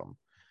the bottom.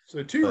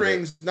 So two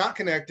rings not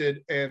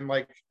connected and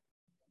like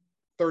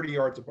 30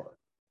 yards apart.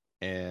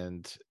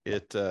 And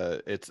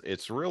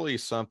it's really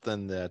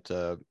something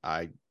that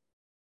I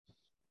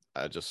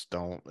just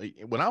don't.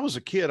 When I was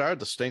a kid, I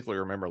distinctly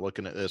remember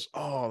looking at this.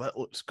 Oh, that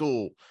looks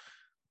cool.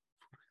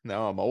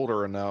 Now I'm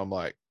older, and now I'm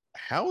like,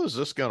 how is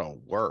this going to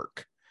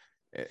work?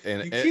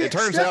 And it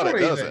turns out it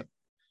doesn't.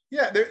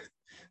 Yeah,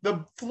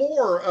 the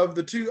floor of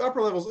the two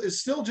upper levels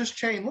is still just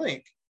chain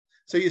link.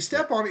 So you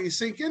step on it, you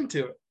sink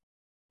into it.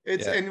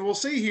 And we'll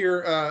see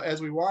here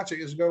as we watch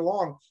it as we go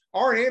along.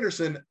 Arn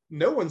Anderson,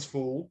 no one's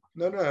fool.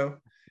 No.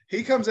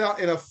 He comes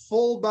out in a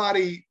full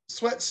body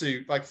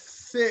sweatsuit, like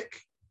thick,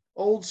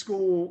 old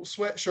school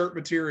sweatshirt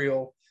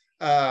material,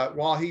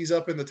 while he's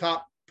up in the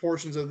top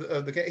portions of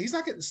the cage. He's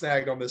not getting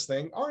snagged on this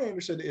thing. Arn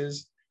Anderson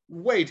is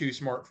way too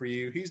smart for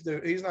you. He's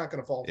not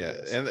going to fall for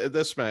this. And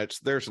this match,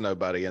 there's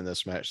nobody in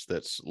this match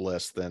that's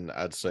less than,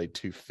 I'd say,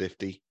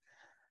 250.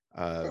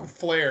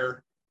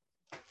 Flair.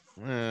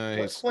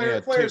 Flair's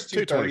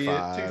 230,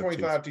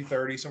 225,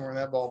 230, somewhere in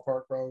that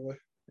ballpark, probably.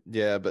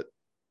 Yeah, but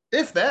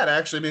if that,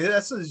 actually, I mean,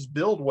 that's his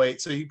build weight.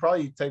 So you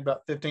probably take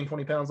about 15,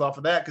 20 pounds off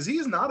of that because he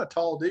is not a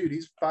tall dude.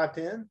 He's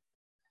 5'10.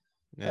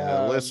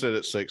 Yeah, listed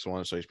at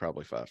 6'1", so he's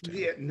probably 5'10.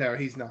 Yeah, no,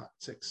 he's not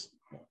 6'1".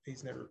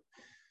 He's never.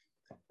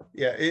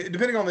 Yeah,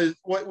 depending on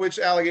which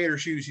alligator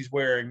shoes he's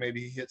wearing,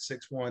 maybe he hits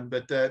 6'1",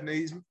 but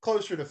he's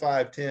closer to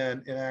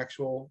 5'10" in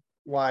actual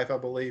life, I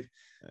believe.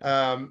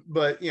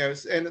 But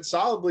and it's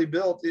solidly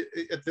built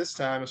at this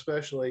time,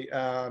 especially.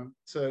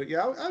 So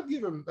yeah, I'd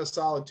give him a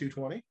solid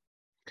 220.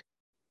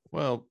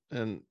 Well,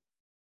 and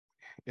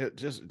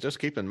just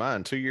keep in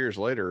mind, 2 years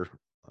later,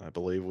 I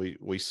believe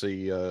we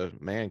see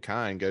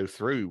Mankind go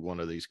through one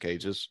of these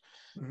cages,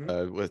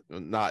 with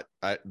not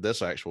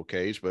this actual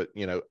cage, but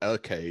a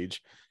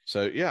cage.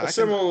 So yeah, a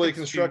similarly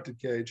constructed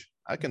cage.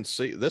 I can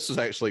see this is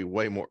actually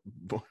way more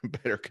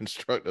better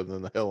constructed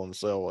than the Hell in a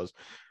Cell was.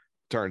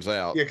 Turns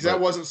out, yeah, because that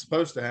wasn't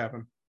supposed to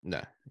happen.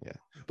 No, yeah.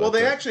 Well,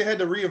 they actually had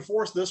to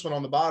reinforce this one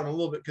on the bottom a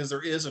little bit because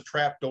there is a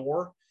trap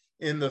door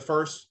in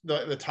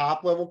the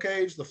top level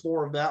cage. The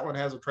floor of that one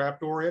has a trap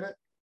door in it.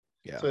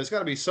 Yeah. So it's got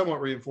to be somewhat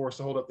reinforced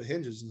to hold up the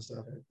hinges and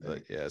stuff.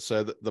 Yeah.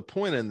 So the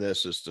point in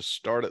this is to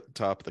start at the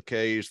top of the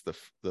cage,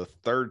 the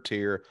third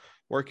tier,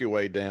 work your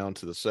way down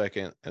to the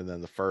second, and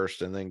then the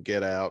first, and then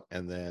get out.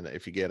 And then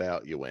if you get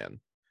out, you win.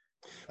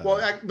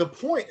 Well, the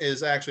point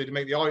is actually to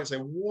make the audience say,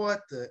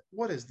 what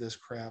is this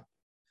crap?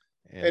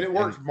 And it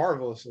worked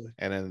marvelously.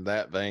 And in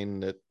that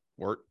vein, it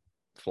worked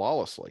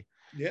flawlessly.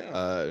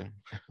 Yeah.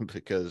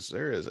 Because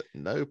there is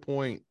no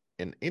point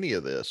in any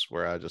of this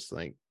where I just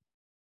think,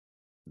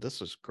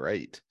 this is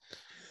great.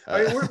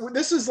 I mean,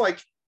 this is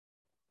like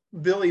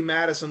Billy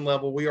Madison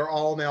level. We are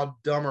all now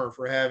dumber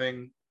for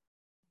having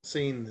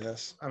seen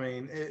this. I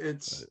mean,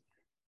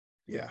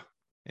 yeah.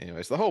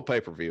 Anyways, the whole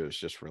pay-per-view is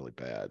just really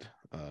bad.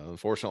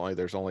 Unfortunately,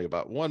 there's only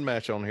about one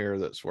match on here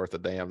that's worth a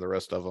damn. The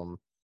rest of them,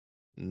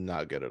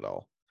 not good at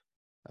all.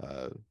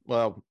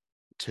 Well,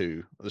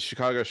 two: the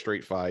Chicago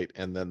Street Fight,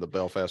 and then the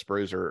Belfast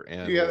Bruiser,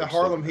 and you got the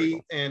Harlem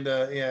Heat, and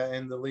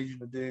and the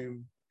Legion of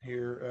Doom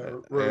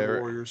here,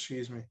 Road Warriors.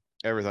 Excuse me.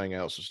 Everything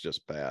else is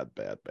just bad.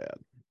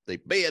 They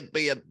bad.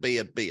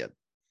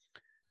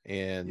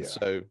 And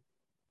so,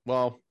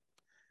 well,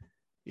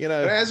 but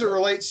as it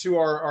relates to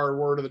our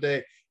word of the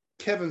day,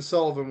 Kevin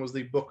Sullivan was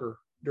the booker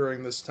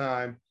during this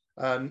time,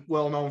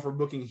 well known for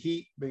booking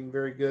Heat, being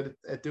very good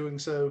at doing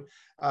so.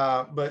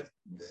 But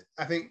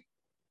I think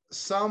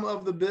some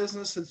of the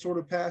business had sort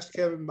of passed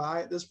Kevin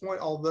by at this point,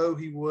 although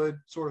he would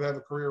sort of have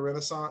a career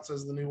renaissance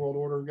as the New World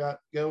Order got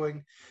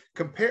going.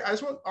 I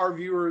just want our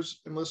viewers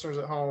and listeners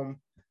at home,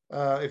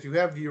 if you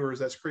have viewers,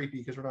 that's creepy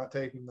because we're not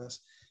taping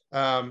this.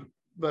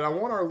 But I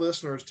want our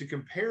listeners to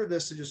compare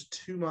this to just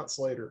 2 months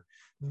later.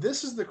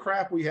 This is the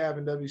crap we have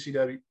in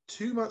WCW.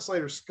 2 months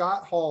later,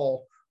 Scott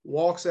Hall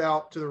walks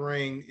out to the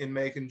ring in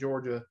Macon,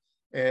 Georgia,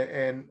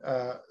 and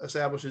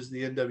establishes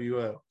the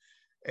NWO.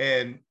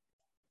 And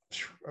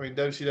I mean,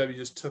 WCW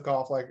just took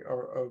off like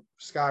a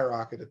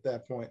skyrocket at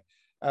that point.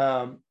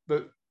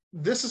 But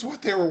this is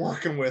what they were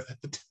working with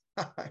at the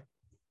time.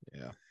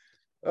 Yeah.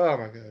 Oh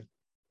my God.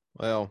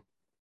 Well,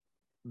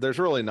 there's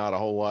really not a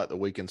whole lot that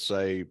we can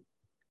say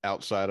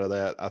outside of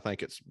that. I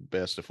think it's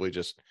best if we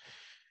just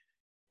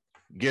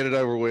get it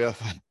over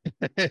with.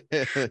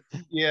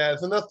 Yeah,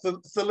 it's enough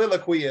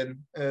soliloquying,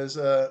 as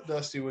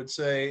Dusty would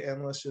say,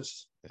 and let's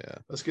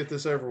get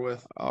this over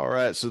with. All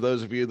right, so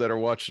those of you that are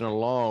watching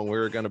along,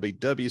 we're going to be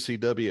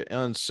WCW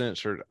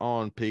Uncensored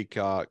on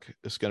Peacock.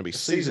 It's going to be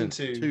season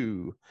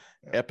two,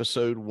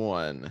 episode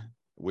 1.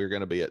 We're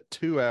going to be at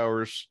 2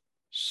 hours,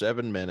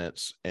 7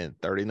 minutes, and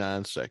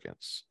 39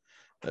 seconds.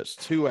 That's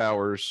 2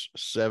 hours,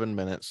 7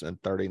 minutes, and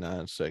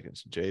 39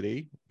 seconds.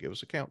 JD, give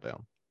us a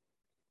countdown.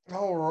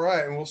 All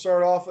right, and we'll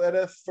start off at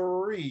a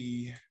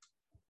 3,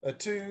 a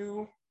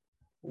 2,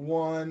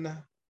 1,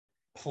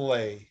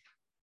 play.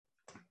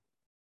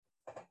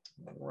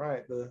 All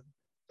right, the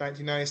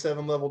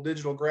 1997 level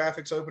digital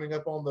graphics opening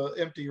up on the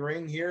empty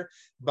ring here.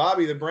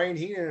 Bobby the Brain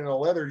Heenan in a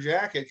leather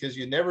jacket because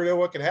you never know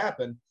what could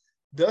happen.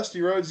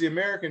 Dusty Rhodes, the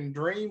American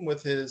Dream,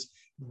 with his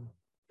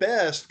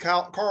best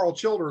Carl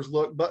Childers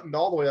look buttoned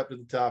all the way up to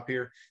the top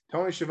here.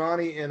 Tony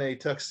Schiavone in a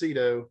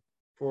tuxedo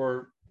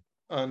for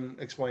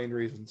unexplained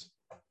reasons.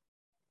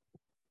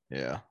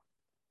 Yeah.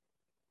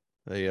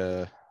 They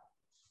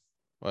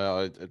well,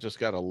 I just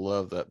gotta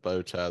love that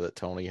bow tie that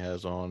Tony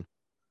has on.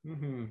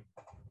 Mm-hmm.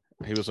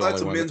 He was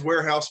that's a Men's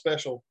Warehouse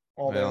special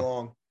all day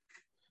long.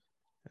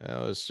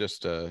 Yeah, it's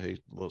just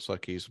he looks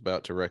like he's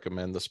about to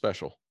recommend the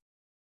special.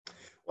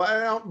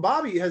 Well,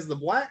 Bobby has the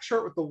black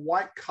shirt with the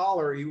white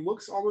collar. He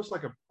looks almost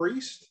like a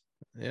priest.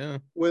 Yeah.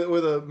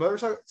 With a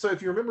motorcycle. So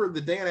if you remember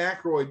the Dan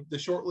Aykroyd, the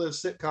short-lived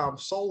sitcom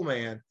Soul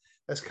Man,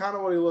 that's kind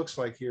of what he looks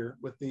like here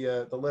with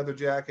the leather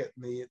jacket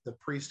and the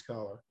priest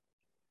collar.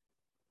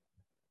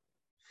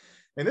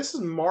 And this is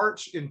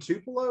March in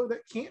Tupelo.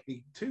 That can't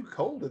be too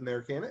cold in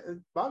there, can it?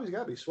 Bobby's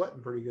got to be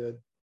sweating pretty good,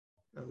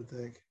 I would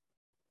think.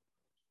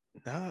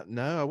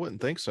 No, I wouldn't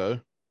think so.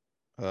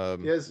 Yeah,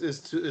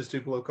 is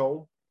Tupelo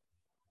cold?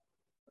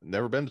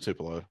 Never been to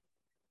Tupelo.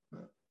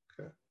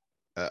 Okay.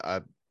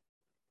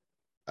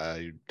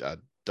 I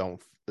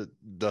don't. It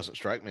doesn't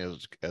strike me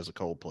as a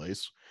cold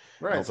place.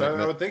 Right. So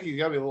I would think you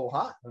got to be a little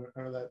hot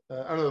under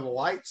that under the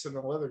lights and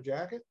the leather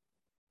jacket.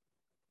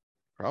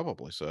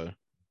 Probably so.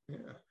 Yeah.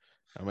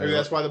 I mean, maybe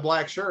that's why the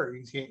black shirt,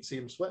 you can't see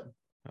him sweating.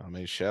 I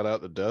mean, shout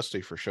out to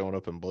Dusty for showing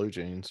up in blue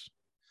jeans.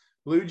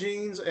 Blue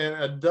jeans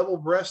and a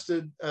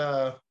double-breasted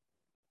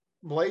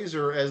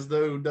blazer, as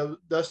though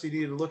Dusty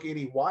needed to look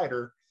any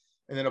wider,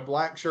 and then a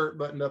black shirt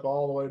buttoned up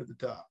all the way to the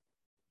top.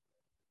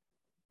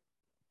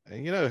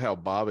 And you know how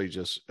Bobby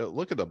just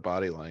look at the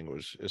body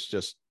language. It's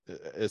just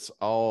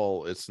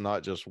it's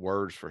not just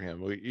words for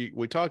him.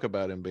 We talk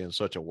about him being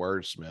such a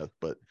wordsmith,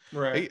 but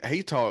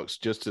he talks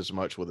just as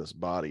much with his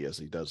body as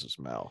he does his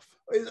mouth.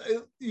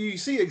 You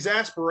see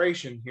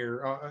exasperation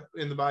here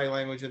in the body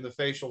language and the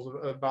facials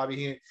of Bobby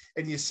Heenan,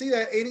 and you see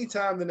that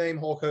anytime the name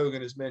Hulk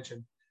Hogan is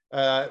mentioned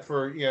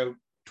for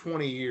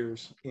 20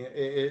 years.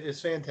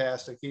 It's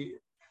fantastic.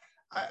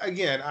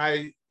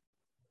 I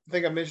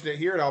think I mentioned it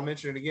here, and I'll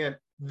mention it again.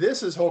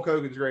 This is Hulk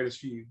Hogan's greatest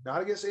feud,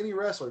 not against any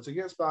wrestler. It's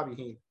against Bobby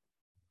Heenan.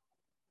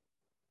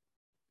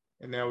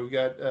 And now we've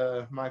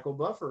got Michael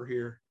Buffer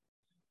here.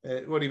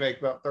 What do you make,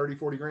 about 30,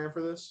 40 grand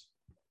for this?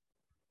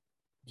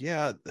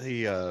 Yeah,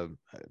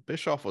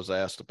 Bischoff was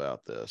asked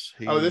about this.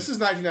 This is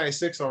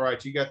 1996, all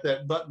right. You got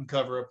that button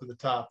cover up at the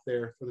top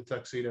there for the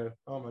tuxedo.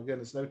 Oh my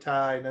goodness, no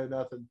tie, no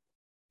nothing.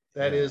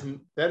 That is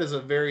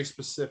a very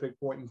specific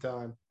point in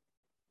time.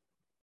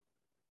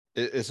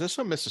 Is this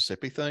a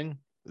Mississippi thing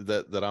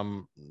that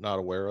I'm not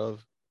aware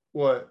of?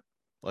 What?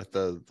 Like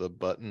the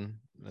button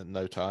and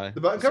no tie?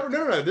 The button cover?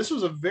 No. This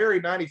was a very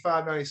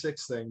 95,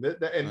 96 thing.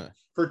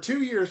 For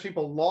 2 years,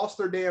 people lost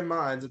their damn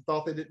minds and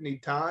thought they didn't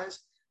need ties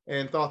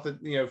and thought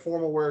that,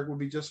 formal wear would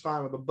be just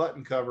fine with a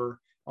button cover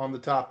on the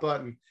top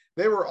button.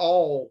 They were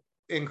all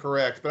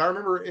incorrect. But I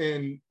remember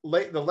in the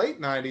late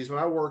 90s when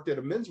I worked at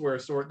a menswear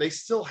store, they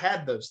still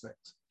had those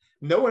things.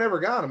 No one ever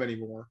got them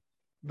anymore.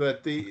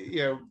 But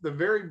the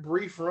very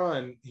brief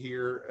run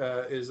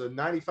here is a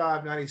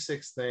 95,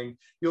 96 thing.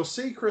 You'll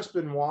see Chris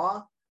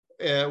Benoit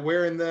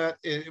wearing that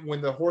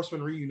when the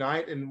Horsemen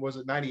reunite, and was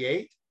it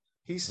 98?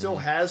 He still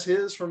has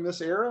his from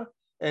this era,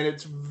 and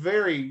it's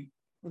very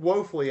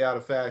woefully out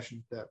of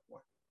fashion at that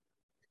point.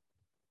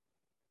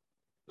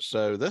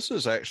 So this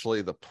is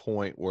actually the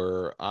point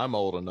where I'm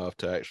old enough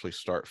to actually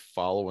start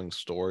following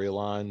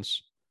storylines,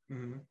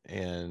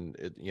 and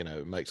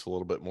it makes a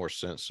little bit more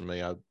sense to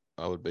me.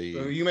 I would be.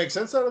 So you make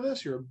sense out of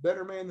this? You're a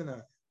better man than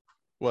I.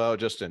 Well,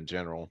 just in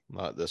general,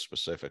 not this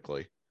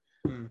specifically,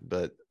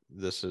 but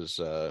this is.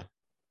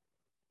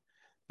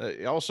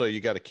 Also, you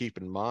got to keep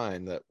in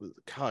mind that,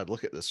 God,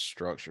 look at this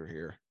structure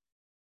here.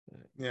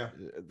 Yeah.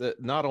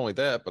 That not only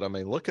that, but I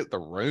mean, look at the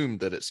room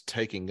that it's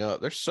taking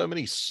up. There's so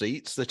many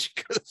seats that you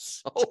could have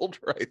sold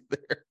right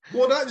there.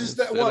 Well, not just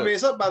that. Well, I mean,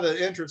 it's up by the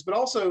entrance, but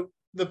also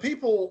the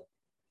people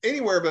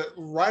anywhere but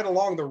right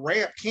along the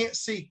ramp can't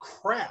see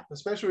crap,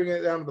 especially when you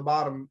get down to the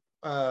bottom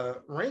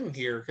ring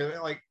here.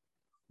 Like,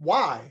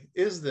 why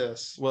is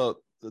this?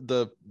 Well,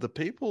 the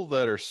people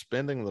that are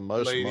spending the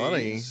most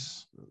money,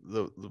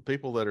 the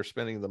people that are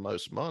spending the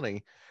most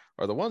money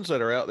are the ones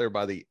that are out there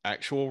by the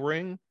actual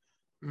ring.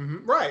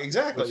 Right,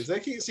 exactly. They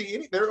can't see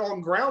any. They're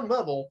on ground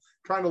level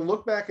trying to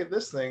look back at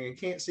this thing and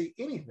can't see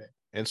anything.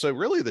 And so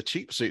really the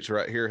cheap seats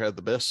right here have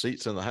the best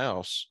seats in the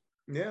house.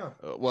 Yeah.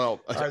 All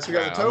right, so we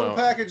got the total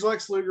package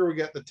Lex Luger. We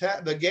got the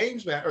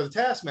the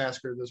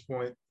Taskmaster at this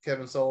point,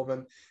 Kevin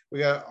Sullivan. We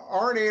got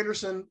Arn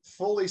Anderson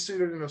fully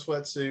suited in a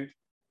sweatsuit,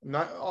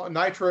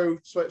 nitro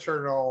sweatshirt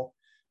and all.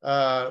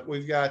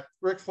 We've got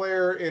Ric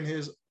Flair in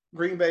his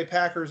Green Bay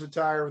Packers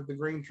attire with the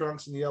green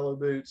trunks and the yellow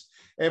boots.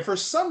 And for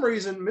some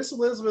reason, Miss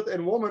Elizabeth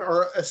and Woman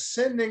are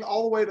ascending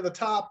all the way to the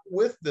top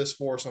with this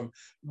foursome.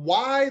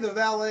 Why the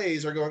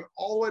valets are going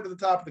all the way to the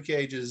top of the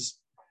cages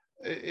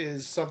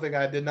is something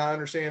I did not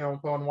understand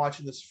upon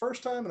watching this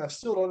first time, and I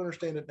still don't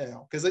understand it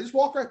now, because they just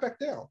walk right back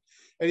down.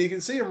 And you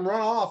can see them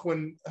run off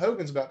when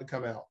Hogan's about to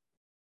come out.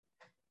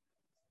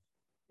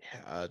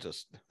 Yeah, I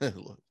just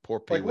poor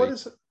Pee Wee.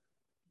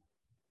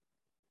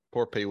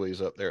 Poor Pee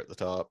Wee's up there at the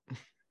top.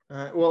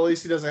 Well, at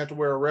least he doesn't have to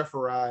wear a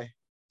referee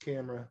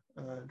camera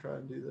and try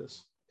and do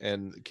this.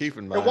 And keep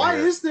in mind, and why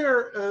is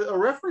there a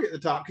referee at the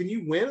top? Can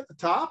you win at the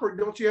top, or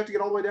don't you have to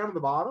get all the way down to the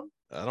bottom?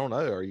 I don't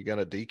know. Are you going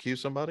to DQ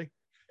somebody?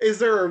 Is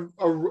there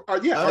are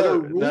there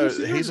rules?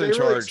 No, he's in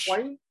charge.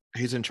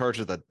 He's in charge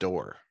of the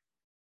door.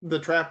 The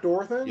trap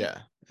door thing? Yeah.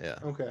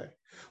 Okay.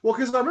 Well,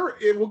 because I remember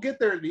we'll get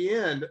there at the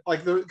end.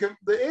 Like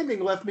the ending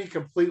left me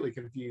completely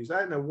confused. I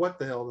didn't know what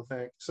the hell to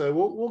think. So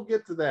we'll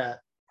get to that.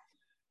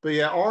 But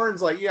yeah,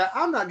 Arn's like, yeah,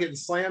 I'm not getting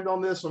slammed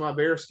on this with my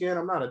bare skin.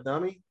 I'm not a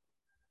dummy.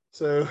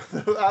 So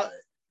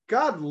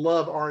God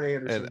love Arn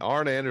Anderson. And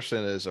Arn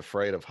Anderson is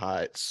afraid of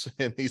heights,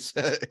 and he's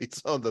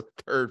on the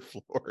third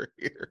floor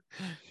here.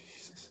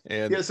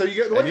 And yeah, so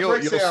you got the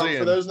breaks down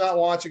for those not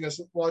watching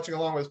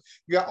along with us.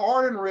 You got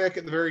Arn and Rick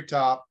at the very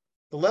top.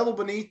 The level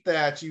beneath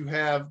that, you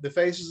have the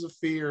Faces of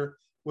Fear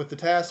with the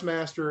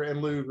Taskmaster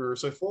and Luger.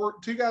 So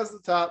two guys at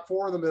the top,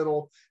 4 in the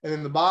middle, and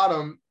then the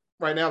bottom.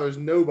 Right now, there's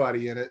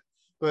nobody in it.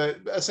 But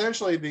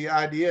essentially, the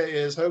idea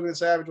is Hogan and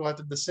Savage will have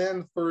to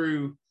descend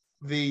through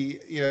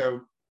the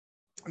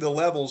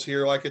levels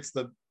here, like it's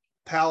the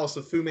Palace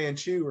of Fu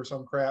Manchu or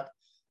some crap,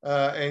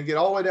 and get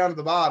all the way down to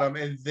the bottom,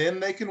 and then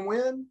they can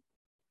win.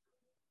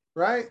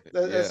 Right?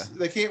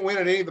 They can't win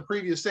at any of the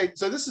previous stages.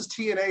 So this is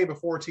TNA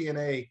before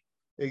TNA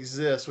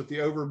exists with the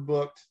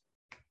overbooked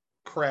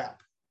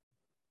crap.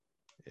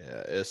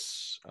 Yeah,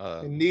 it's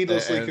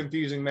needlessly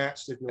confusing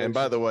match stipulations. And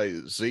by the way,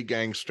 Z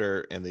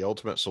Gangster and the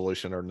Ultimate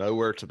Solution are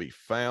nowhere to be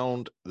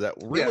found.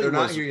 They're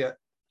not here yet.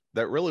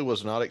 That really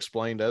was not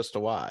explained as to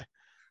why.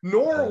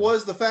 Nor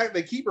was the fact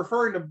they keep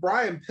referring to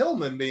Brian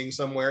Pillman being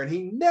somewhere, and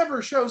he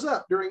never shows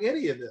up during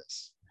any of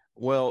this.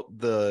 Well,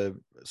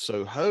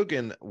 so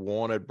Hogan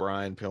wanted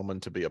Brian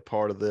Pillman to be a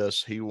part of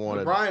this. He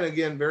wanted Brian,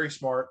 again, very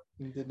smart.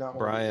 He did not want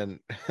Brian.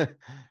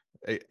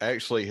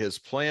 Actually, his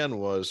plan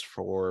was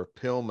for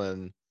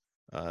Pillman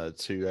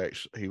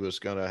he was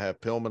going to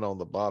have Pillman on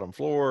the bottom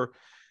floor.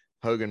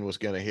 Hogan was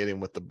going to hit him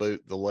with the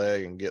boot, the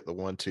leg, and get the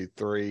 1, 2,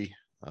 3.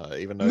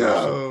 Even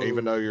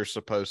though you're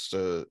supposed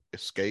to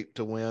escape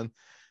to win,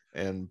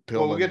 and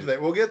Pillman. We'll get to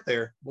that. We'll get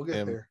there.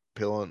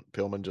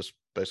 Pillman just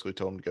basically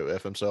told him to go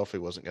F himself. He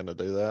wasn't going to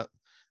do that.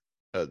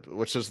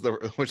 Which is the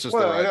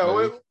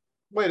right.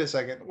 Wait a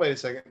second.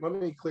 Let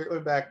me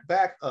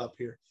back up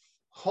here.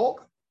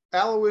 Hulk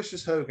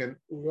Aloysius Hogan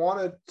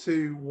wanted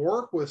to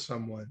work with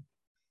someone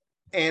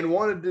and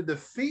wanted to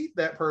defeat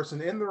that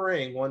person in the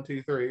ring. 1,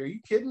 2, 3. Are you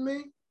kidding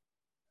me?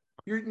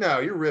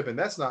 You're ribbing.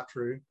 That's not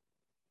true.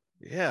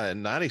 Yeah,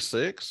 in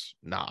 96?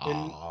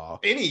 Nah.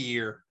 In any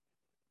year.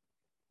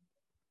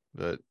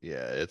 But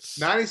yeah, it's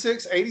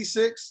 96,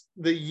 86,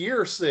 the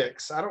year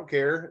 6. I don't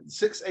care.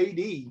 6 AD.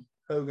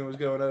 Hogan was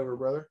going over,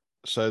 brother.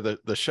 So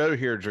the show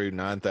here drew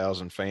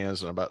 9,000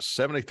 fans, and about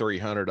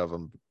 7,300 of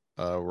them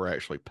were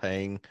actually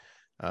paying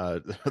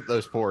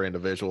those poor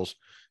individuals.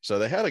 So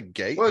they had a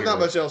gate. Well, there's not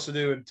much else to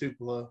do in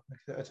Tupelo,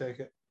 I take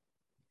it.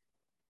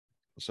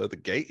 So the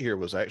gate here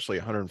was actually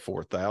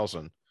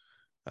 104,000,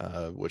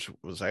 which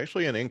was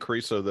actually an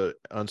increase of the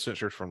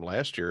Uncensored from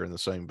last year in the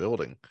same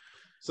building.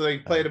 So they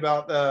played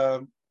about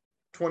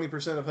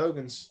 20% of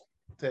Hogan's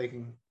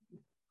taking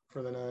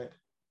for the night.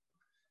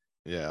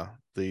 Yeah,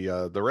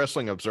 the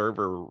Wrestling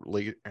Observer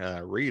readers.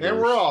 And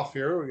we're off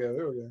here.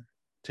 There we go.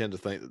 Tend to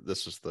think that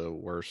this is the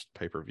worst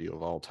pay-per-view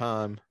of all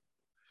time.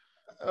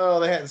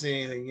 Oh, they hadn't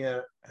seen anything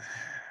yet.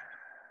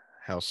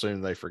 How soon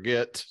they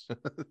forget.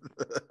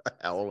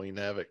 Halloween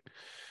Havoc.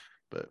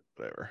 But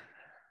whatever.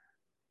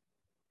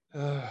 Oh,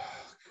 God.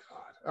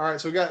 All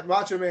right, so we got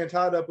Macho Man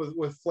tied up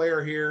with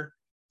Flair here.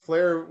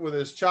 Flair with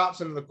his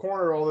chops into the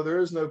corner, although there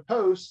is no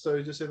post, so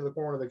he's just into the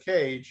corner of the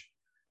cage.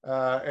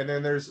 And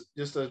then there's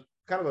just a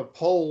kind of a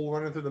pole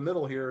running through the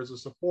middle here as a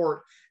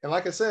support. And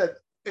like I said,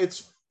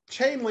 it's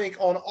chain link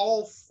on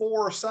all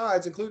 4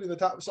 sides, including the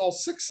top. It's all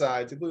 6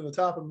 sides, including the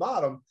top and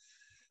bottom.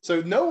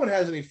 So no one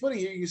has any footing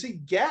here. You can see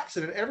gaps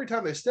in it. Every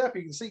time they step,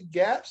 you can see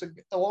gaps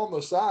along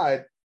the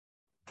side.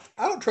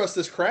 I don't trust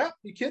this crap.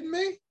 You kidding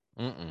me?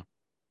 Mm-mm.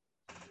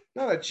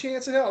 Not a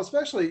chance in hell,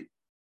 especially,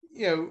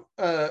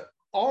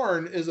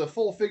 Arn is a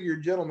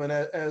full-figured gentleman,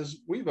 as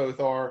we both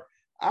are.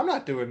 I'm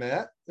not doing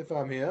that if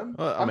I'm him.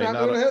 Well, I'm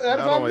not doing that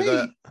if I'm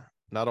me.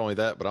 Not only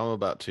that, but I'm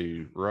about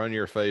to run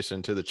your face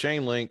into the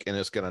chain link, and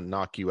it's going to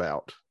knock you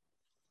out.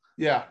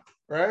 Yeah,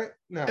 right?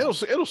 No.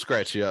 It'll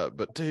scratch you up,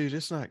 but dude,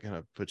 it's not going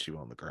to put you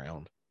on the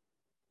ground.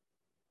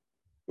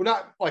 Well,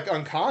 not like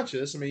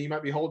unconscious. I mean, you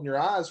might be holding your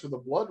eyes for the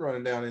blood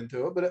running down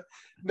into it, but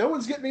no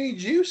one's getting any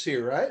juice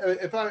here, right?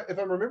 If I'm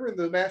remembering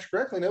the match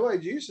correctly, nobody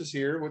juices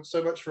here, which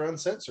so much for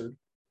Uncensored.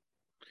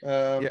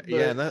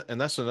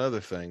 And that's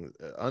another thing.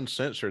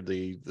 Uncensored,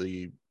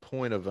 the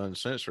point of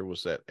Uncensored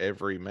was that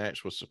every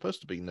match was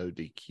supposed to be no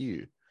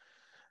DQ.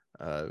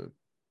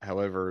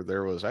 However,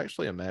 there was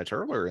actually a match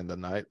earlier in the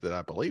night that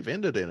I believe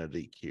ended in a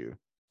DQ.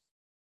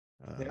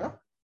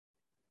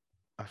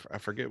 I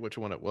forget which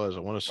one it was. I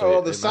want to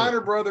say the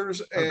Steiner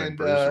brothers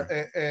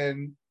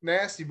and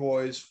Nasty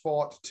Boys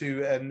fought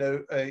to a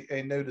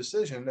no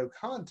decision, no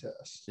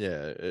contest.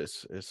 Yeah,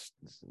 it's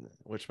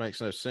which makes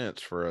no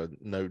sense for a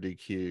no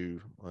DQ.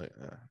 Like,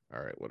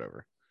 all right,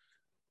 whatever.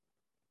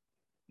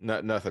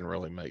 Nothing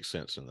really makes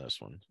sense in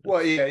this one.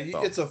 Well,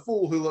 it's a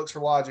fool who looks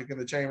for logic in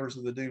the chambers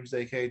of the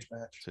Doomsday cage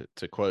match.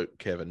 To quote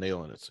Kevin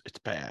Nealon, it's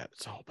bad.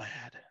 It's all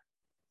bad.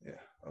 Yeah.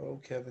 Oh,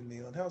 Kevin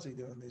Nealon, how's he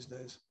doing these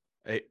days?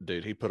 Hey,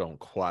 dude, he put on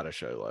quite a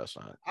show last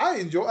night.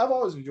 I've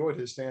always enjoyed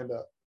his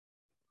stand-up.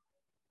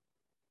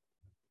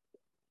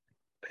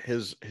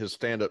 His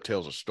stand-up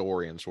tells a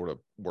story and sort of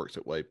works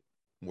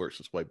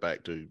its way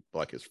back to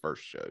like his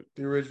first show.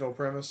 The original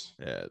premise.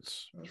 Yeah,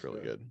 it's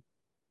really good.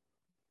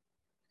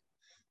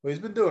 Well,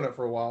 he's been doing it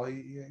for a while.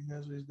 He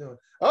knows what he's doing.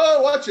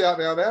 Oh, watch out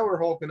now. Now we're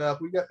hulking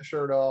up. We got the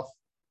shirt off.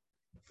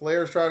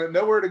 Flair's trying to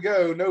nowhere to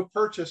go. No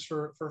purchase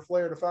for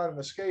Flair to find an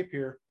escape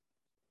here.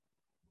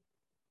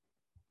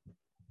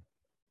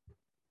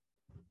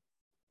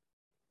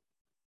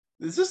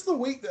 Is this the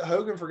week that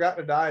Hogan forgot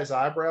to dye his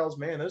eyebrows?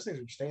 Man, those things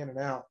are standing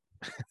out.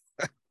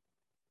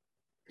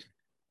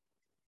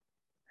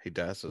 He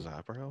dyes his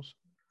eyebrows?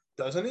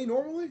 Doesn't he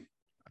normally?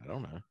 I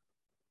don't know.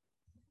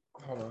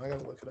 Hold on, I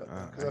gotta look it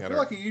up because I feel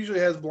like he usually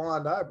has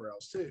blonde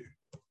eyebrows too.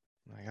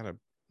 I gotta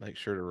make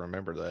sure to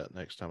remember that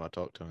next time I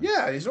talk to him.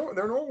 Yeah,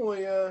 they're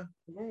normally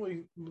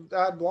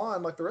dyed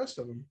blonde like the rest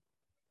of them.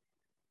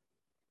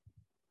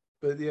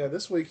 But yeah,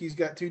 this week he's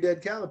got 2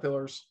 dead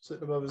caterpillars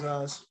sitting above his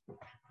eyes.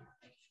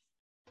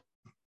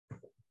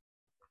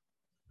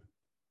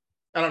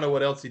 I don't know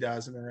what else he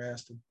dyes in there,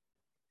 Aston.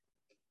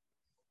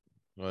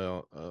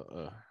 Well,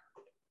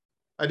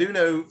 I do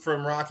know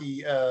from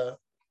Rocky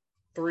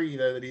 3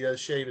 though that he does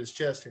shave his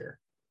chest hair.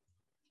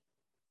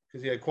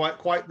 because he had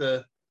quite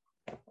the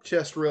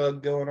chest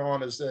rug going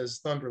on as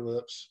Thunder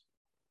Lips,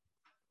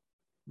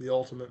 the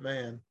Ultimate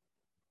Man.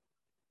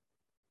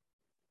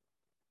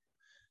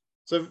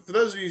 So for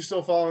those of you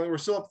still following, we're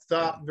still up at the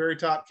top, very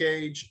top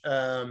cage.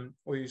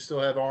 We still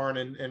have Arn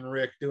and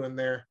Rick doing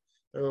their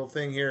little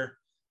thing here.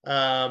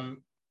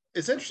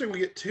 It's interesting we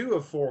get 2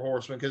 of 4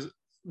 horsemen, because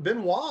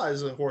Benoit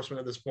is a horseman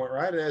at this point,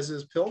 right? As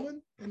is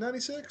Pillman in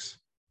 96?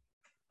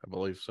 I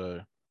believe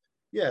so.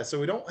 Yeah, so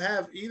we don't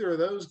have either of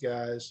those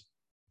guys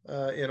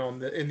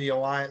in the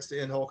alliance to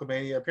end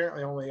Hulkamania.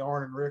 Apparently only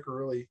Arn and Rick are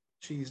really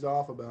cheesed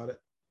off about it.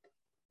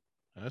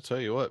 I tell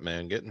you what,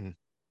 man, getting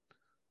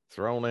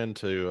thrown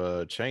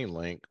into chain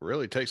link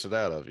really takes it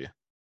out of you.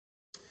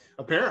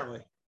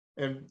 Apparently.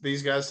 And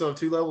these guys still have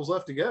 2 levels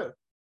left to go.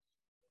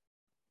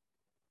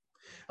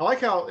 I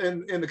like how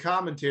in the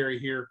commentary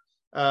here,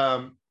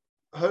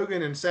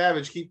 Hogan and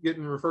Savage keep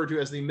getting referred to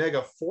as the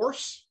Mega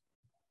Force.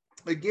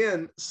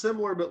 Again,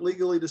 similar but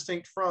legally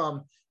distinct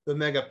from the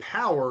Mega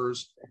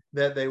Powers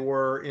that they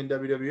were in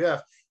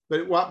WWF.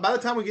 But by the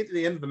time we get to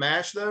the end of the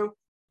match, though,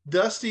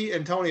 Dusty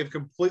and Tony have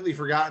completely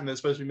forgotten that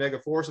it's supposed to be Mega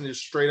Force and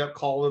just straight up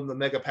call them the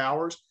Mega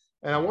Powers.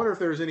 And I wonder if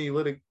there's any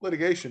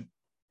litigation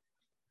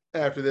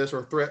after this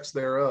or threats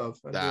thereof.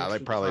 Nah, they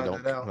probably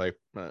don't. They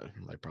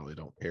probably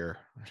don't care.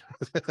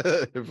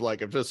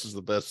 if this is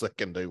the best they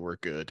can do, we're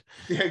good.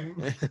 Yeah,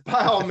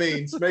 by all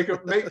means,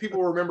 make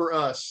people remember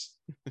us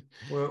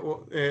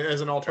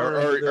as an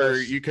alternative. Or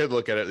you could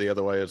look at it the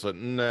other way. It's like,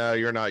 no,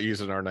 you're not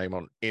using our name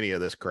on any of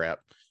this crap.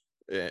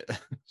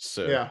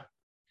 So yeah.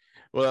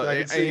 Well,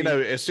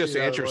 it's just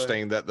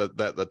interesting that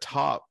the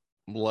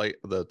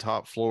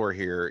top floor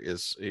here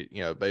is,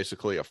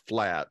 basically a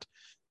flat.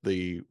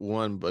 The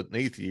one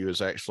beneath you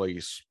is actually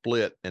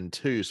split in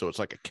 2, so it's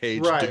like a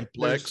cage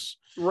duplex.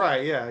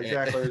 Right, yeah,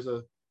 exactly. There's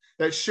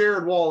that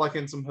shared wall like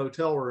in some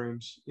hotel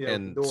rooms.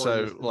 And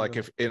so, like,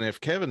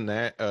 if Kevin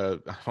Nash, I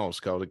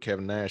almost called it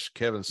Kevin Nash,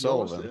 Kevin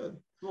Sullivan, a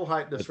little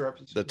height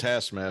discrepancy. The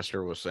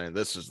Taskmaster was saying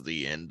this is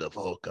the end of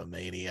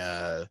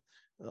Hulkamania.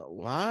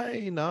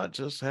 Why not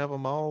just have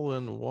them all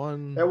in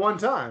one at one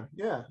time?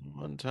 Yeah,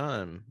 one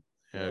time.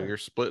 You're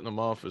splitting them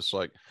off. It's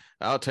like,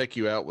 I'll take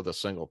you out with a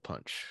single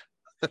punch.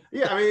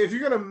 Yeah, I mean, if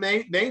you're going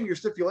to name your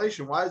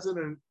stipulation, why is it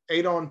an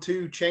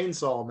 8-on-2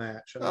 chainsaw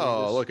match?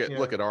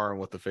 Look at Arn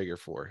with the figure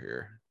 4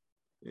 here.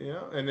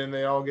 Yeah, and then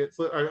they all get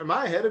flipped. Am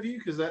I ahead of you?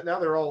 Because now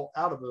they're all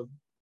out of the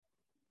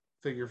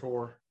figure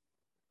 4.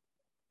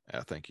 I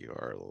think you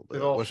are a little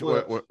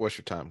bit. What's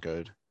your time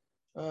code?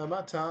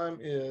 My time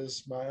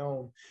is my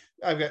own.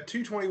 I've got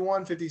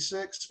 2:21,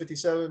 56,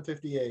 57,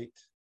 58.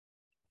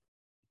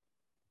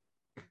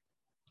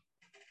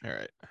 All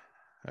right,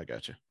 I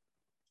got you.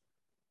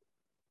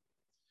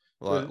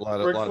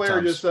 Ric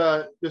Flair just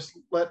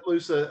let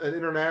loose an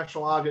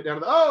international object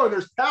down to and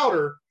there's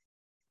powder.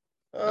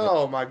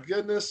 Oh my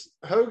goodness.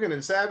 Hogan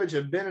and Savage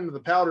have been into the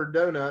powdered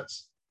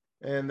donuts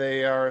and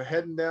they are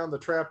heading down the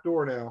trap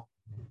door now.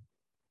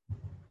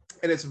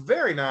 And it's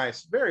very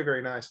nice, very,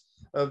 very nice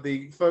of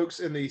the folks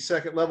in the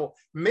second level.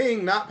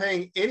 Ming not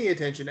paying any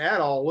attention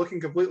at all, looking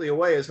completely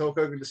away as Hulk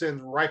Hogan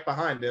descends right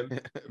behind him.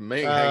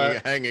 Ming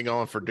hanging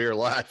on for dear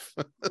life.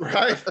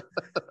 Right?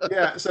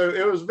 Yeah, so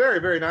it was very,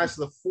 very nice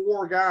of the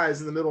 4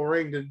 guys in the middle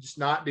ring to just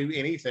not do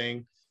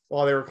anything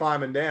while they were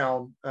climbing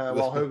down,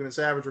 while Hogan and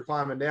Savage were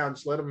climbing down.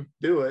 Just let them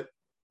do it.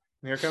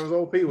 And here comes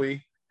old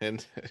Pee-wee.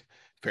 And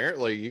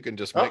apparently you can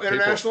just make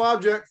international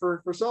object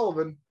for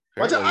Sullivan.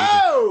 Watch out.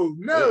 Oh,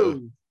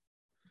 no.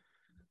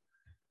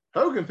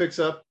 Hogan picks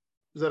up,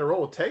 is that a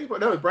roll of tape?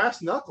 No,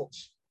 brass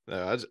knuckles.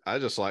 No, I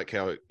just like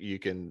how you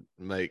can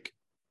make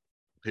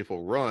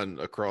people run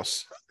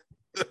across.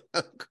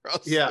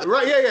 Yeah,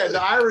 right. Yeah. The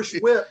Irish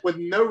whip with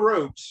no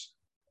ropes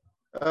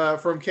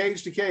from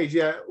cage to cage.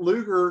 Yeah,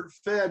 Luger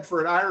fed for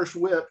an Irish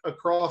whip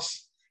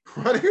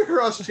running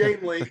across chain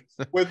link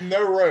with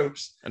no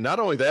ropes. And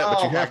not only that,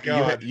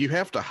 but you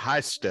have to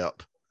high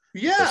step.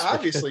 Yeah,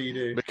 obviously you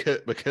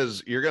do.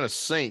 Because you're going to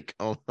sink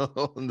on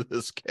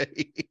this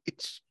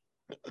cage.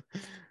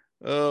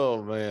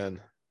 Oh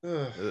man.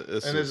 And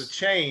there's a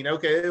chain.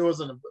 Okay, it was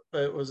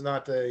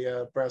not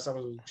a brass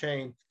knuckles, it was a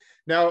chain.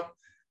 Now,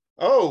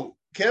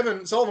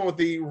 Kevin Sullivan with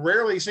the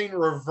rarely seen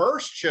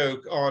reverse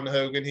choke on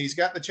Hogan. He's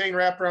got the chain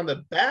wrapped around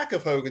the back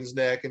of Hogan's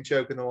neck and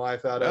choking the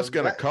life out of him. That's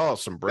going to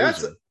cause some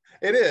bruising.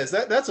 It is.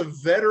 That's a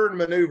veteran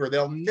maneuver.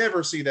 They'll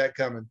never see that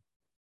coming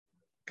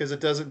because it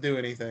doesn't do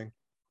anything.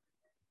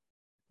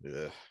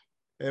 Yeah.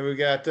 And we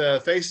got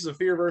Faces of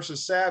Fear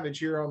versus Savage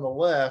here on the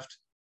left.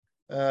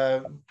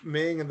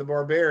 Ming and the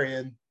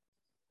Barbarian.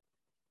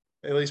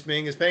 At least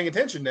Ming is paying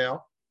attention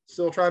now.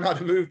 Still trying not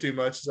to move too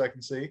much, as I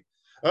can see.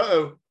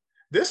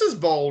 This is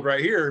bold right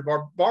here.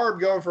 Barb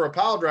going for a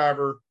pile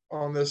driver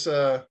on this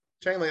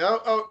chain link.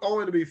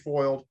 Only to be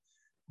foiled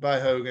by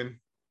Hogan.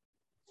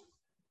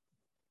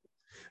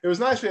 It was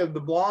nice. We had the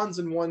blondes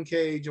in one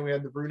cage and we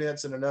had the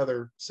brunettes in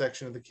another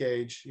section of the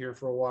cage here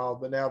for a while,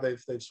 but now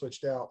they've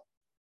switched out.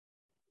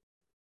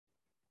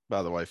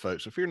 By the way,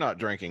 folks, if you're not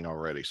drinking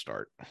already,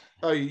 start.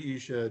 Oh, you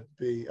should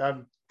be.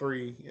 I'm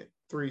three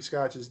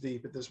scotches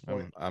deep at this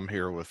point. I'm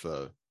here with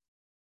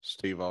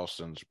Steve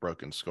Austin's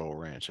Broken Skull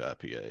Ranch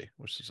IPA,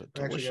 which is a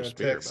delicious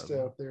beer. Text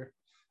out there.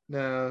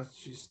 No,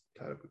 she's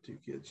tied up with 2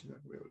 kids. She's not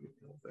gonna be able to get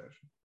the old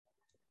fashioned.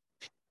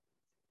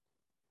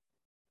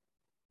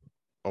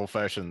 Old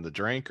fashioned the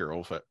drink or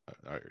old fashioned?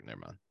 All right, never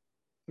mind.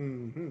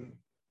 Mm-hmm.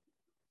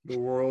 The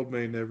world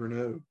may never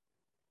know.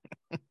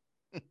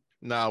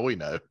 Nah, we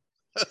know.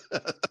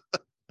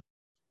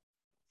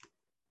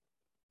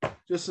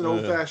 Just an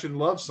old fashioned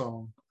love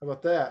song. How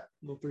about that?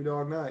 A little Three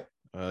Dog Night.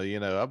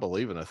 I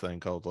believe in a thing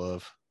called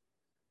love.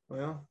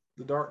 Well,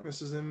 the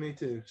darkness is in me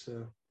too.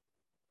 So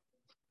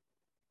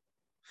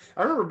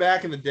I remember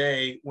back in the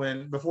day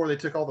before they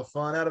took all the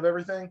fun out of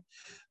everything,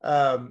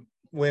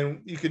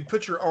 when you could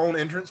put your own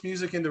entrance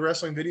music into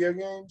wrestling video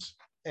games.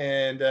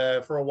 And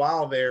for a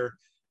while there,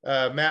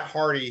 Matt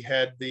Hardy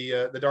had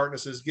the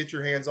Darkness's "Get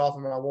Your Hands Off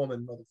of My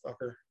Woman,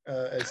 Motherfucker"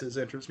 as his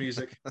entrance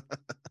music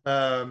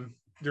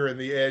during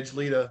the Edge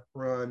Lita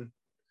run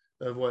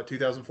of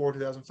 2004,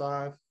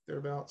 2005,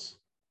 thereabouts.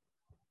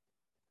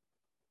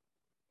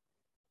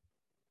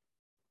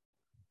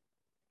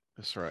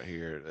 This right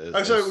here.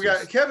 So we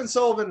got Kevin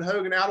Sullivan and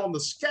Hogan out on the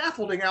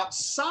scaffolding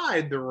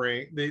outside the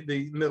ring,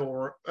 the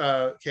middle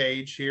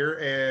cage here,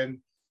 and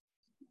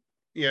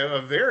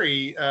a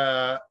very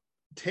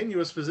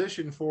tenuous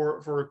position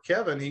for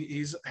Kevin.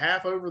 He's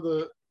half over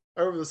the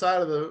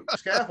side of the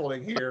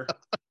scaffolding here.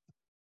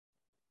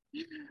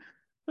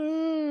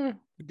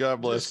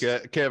 God bless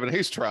Kevin.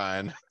 He's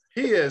trying.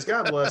 He is.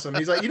 God bless him.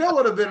 He's like, what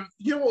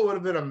would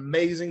have been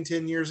amazing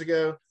 10 years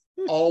ago?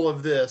 All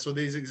of this with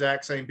these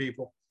exact same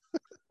people.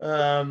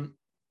 But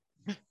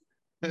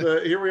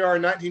here we are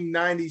in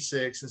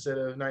 1996 instead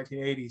of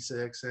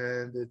 1986,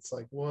 and it's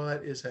like,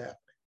 what is happening?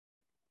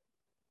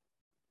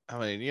 I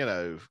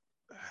mean,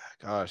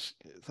 gosh,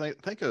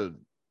 think of,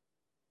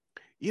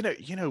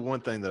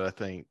 one thing that I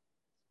think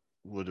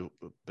would have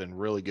been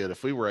really good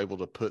if we were able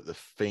to put the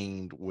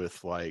Fiend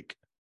with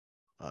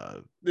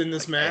in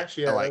this match,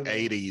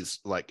 80s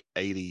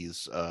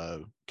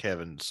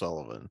Kevin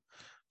Sullivan.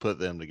 Put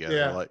them together,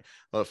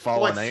 yeah.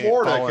 Fallen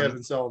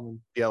Kevin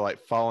Sullivan, like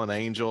Fallen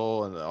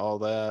Angel and all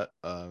that.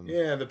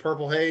 The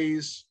Purple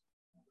Haze.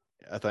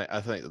 I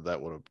think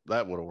that would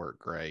have worked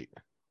great.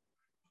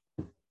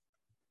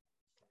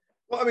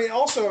 Well, there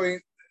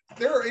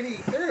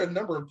are a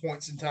number of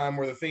points in time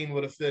where the Fiend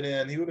would have fit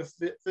in. He would have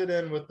fit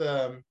in with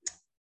what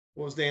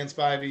was Dan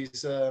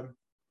Spivey's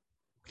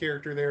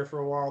character there for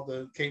a while,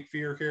 the Cape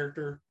Fear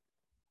character.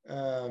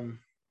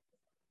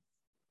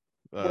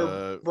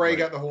 Where Bray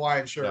got the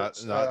Hawaiian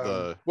shirts. Not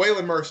the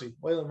Waylon Mercy.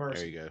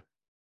 There you go.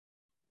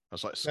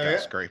 That's like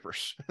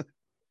skyscrapers.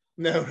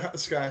 No, not the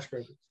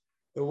skyscrapers.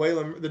 The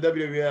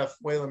WWF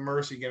Waylon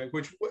Mercy gimmick,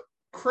 which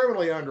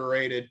criminally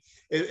underrated.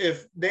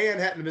 If Dan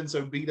hadn't been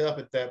so beat up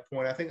at that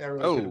point, I think that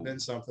really could have been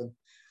something.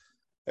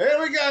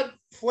 And we got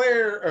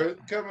Flair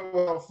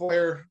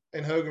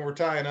and Hogan were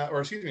tying up, or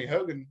excuse me,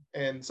 Hogan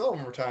and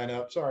Sullivan were tying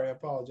up. Sorry, I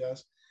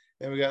apologize.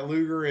 And we got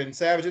Luger and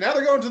Savage. And now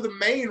they're going to the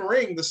main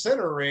ring, the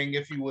center ring,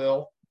 if you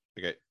will.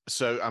 Okay.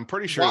 So I'm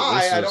pretty sure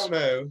I don't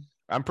know.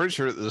 I'm pretty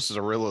sure that this is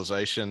a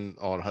realization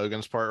on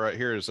Hogan's part right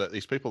here, is that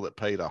these people that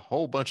paid a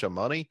whole bunch of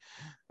money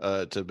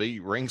to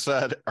be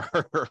ringside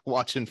are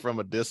watching from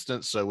a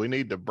distance. So we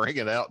need to bring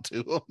it out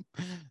to them.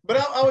 But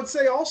I would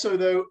say also,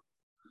 though,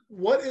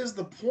 what is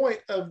the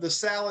point of the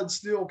salad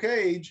steel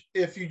cage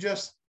if you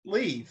just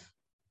leave?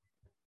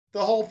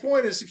 The whole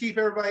point is to keep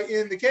everybody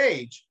in the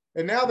cage.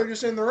 And now they're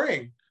just in the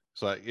ring.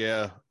 It's like,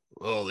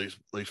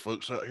 these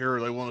folks out here,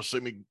 they want to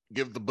see me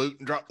give the boot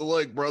and drop the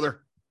leg,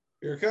 brother.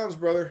 Here it comes,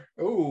 brother.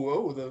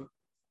 Oh, the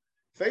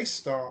face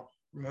stomp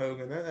from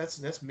Hogan.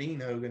 That's mean,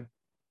 Hogan.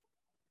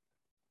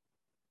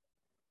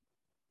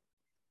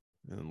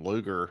 And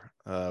Luger,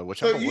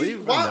 which I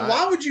believe.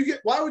 Why would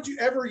you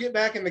ever get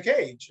back in the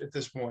cage at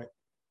this point?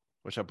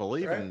 Which I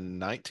believe in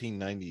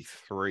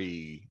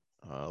 1993,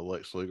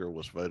 Lex Luger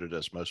was voted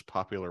as most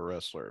popular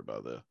wrestler by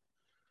the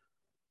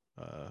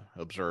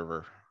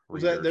Observer.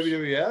 Was that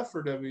WWF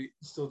or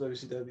still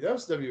WCW? That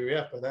was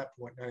WWF by that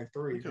point,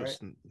 93, right? It was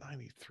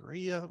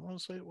 93, I want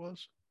to say it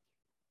was.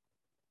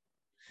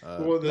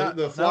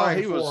 The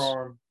flying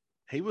forearm.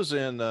 He was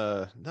in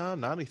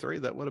 93.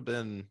 That would have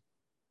been.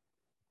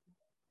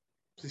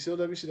 Was he still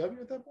WCW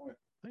at that point?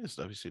 I think it's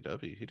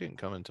WCW. He didn't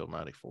come until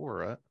 94,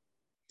 right?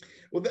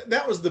 Well,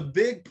 that was the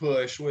big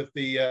push with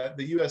the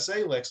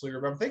USA Lex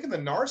Luger. But I'm thinking the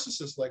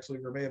Narcissist Lex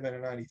Luger may have been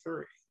in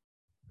 93.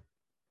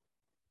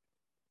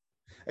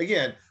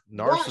 Again,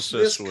 watch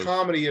this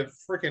comedy of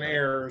freaking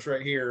errors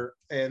right here,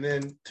 and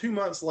then 2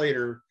 months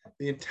later,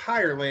 the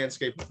entire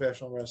landscape of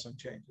professional wrestling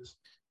changes.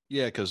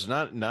 Yeah, because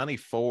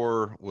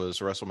 94 was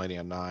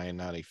WrestleMania 9,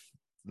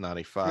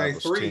 95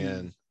 was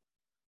 10,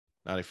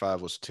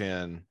 95 was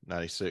 10,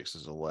 96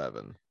 is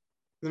 11.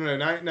 No,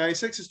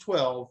 96 is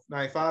 12,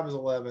 95 is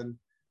 11,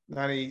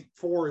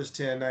 94 is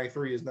 10,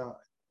 93 is 9.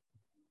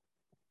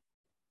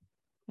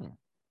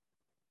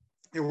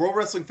 The World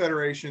Wrestling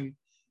Federation,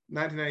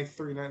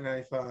 1993,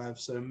 1995.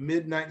 So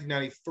mid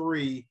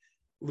 1993,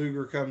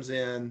 Luger comes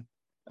in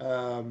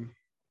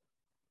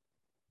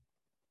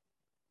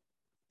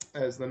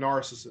as the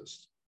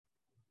Narcissist.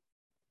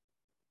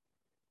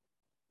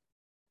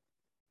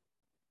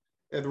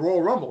 at the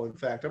Royal Rumble. In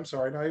fact, I'm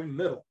sorry, not even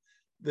middle.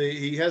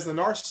 He has the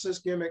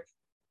narcissist gimmick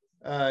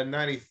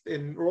 90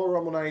 in Royal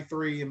Rumble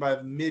 93, and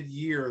by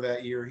mid-year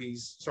that year,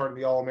 he's starting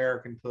the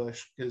All-American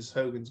push because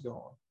Hogan's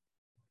gone.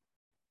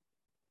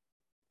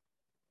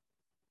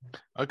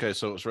 Okay,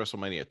 so it was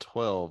WrestleMania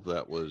 12.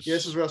 That was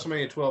this is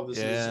WrestleMania 12. This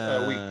is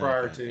a week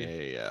prior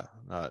to. Yeah,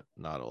 not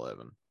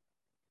 11.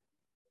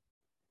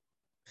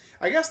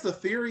 I guess the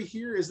theory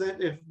here is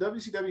that if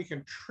WCW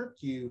can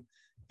trick you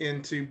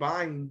into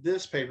buying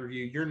this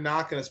pay-per-view, you're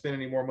not going to spend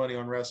any more money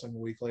on wrestling a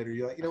week later.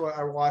 You're like, you know what?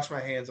 I wash my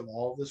hands of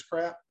all of this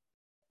crap,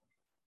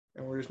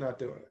 and we're just not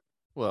doing it.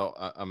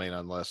 Well, I mean,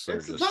 unless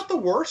it's not the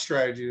worst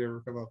strategy to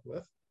ever come up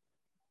with.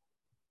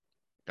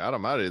 God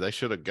almighty, they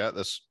should have got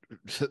this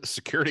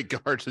security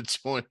guard to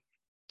join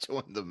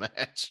the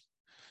match.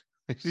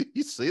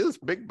 You see this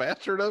big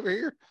bastard over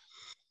here?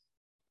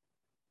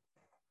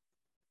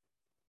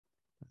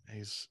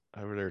 He's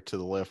over there to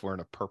the left wearing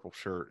a purple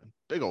shirt.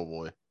 Big old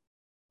boy.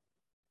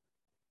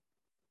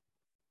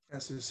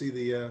 Has to see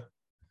the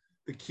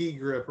key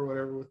grip or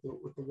whatever with the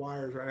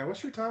wires right now.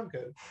 What's your time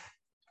code?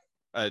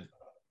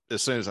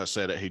 As soon as I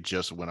said it, he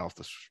just went off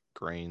the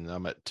screen.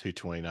 I'm at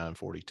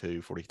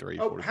 2:29:42, 43.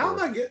 Oh, 44. How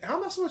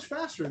am I so much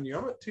faster than you?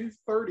 I'm at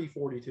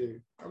 2:30:42.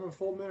 I'm a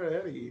full minute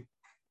ahead of you.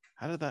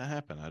 How did that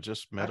happen? I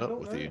just met up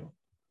with you.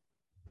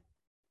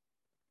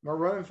 Am I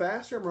running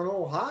faster? I'm running a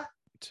little hot.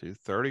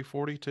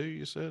 2:30:42,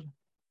 you said?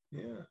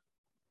 Yeah.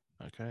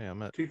 Okay,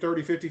 I'm at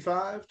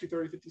 2:30:55,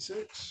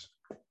 2:30:56.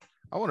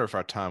 I wonder if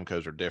our time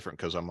codes are different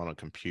because I'm on a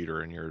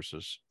computer and yours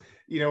is.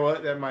 You know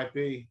what? That might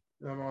be.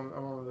 I'm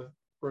on the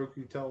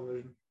Roku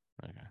television.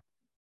 Okay.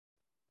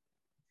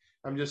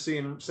 I'm just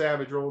seeing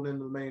Savage rolled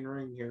into the main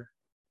ring here.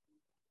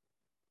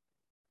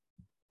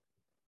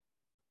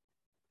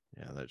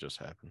 Yeah, that just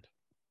happened.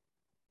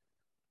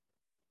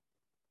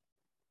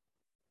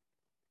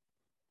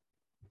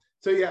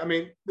 So yeah, I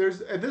mean,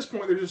 there's at this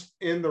point they're just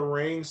in the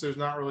rings. So there's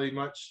not really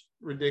much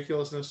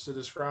ridiculousness to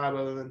describe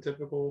other than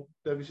typical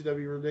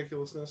WCW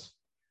ridiculousness.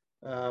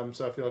 So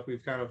I feel like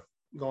we've kind of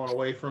gone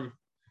away from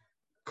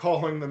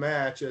calling the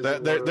match.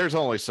 There's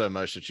only so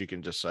much that you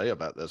can just say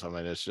about this. I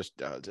mean, it's just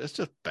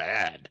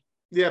bad.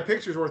 Yeah,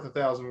 picture's worth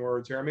 1,000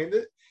 words here. I mean,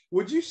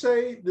 would you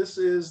say this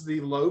is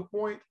the low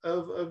point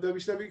of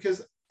WCW?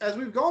 Because as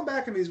we've gone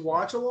back in these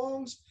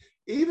watch-alongs,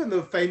 even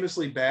the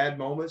famously bad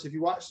moments, if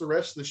you watch the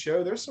rest of the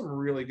show, there's some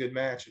really good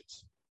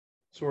matches.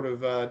 Sort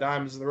of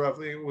diamonds in the rough.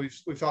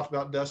 We've talked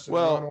about Dustin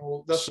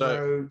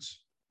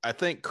Rhodes. I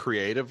think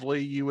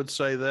creatively you would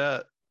say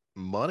that.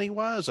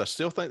 Money-wise, I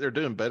still think they're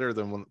doing better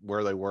than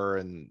where they were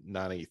in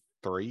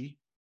 93.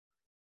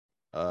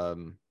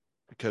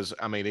 Because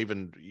I mean,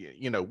 even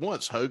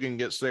once Hogan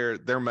gets there,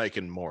 they're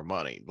making more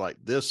money. Like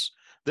this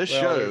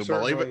show,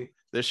 believe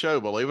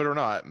it or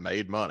not,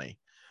 made money.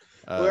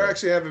 Well, they're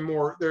actually having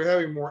more. They're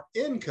having more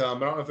income.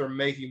 But I don't know if they're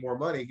making more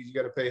money because you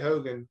got to pay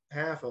Hogan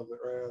half of it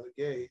right out of the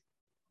gate.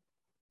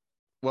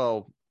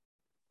 Well,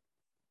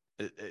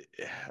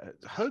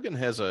 Hogan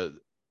has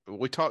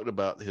we talked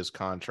about his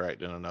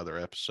contract in another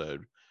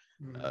episode.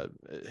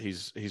 Mm-hmm.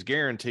 He's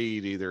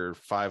guaranteed either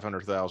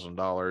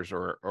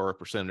 $500,000 or a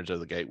percentage of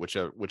the gate,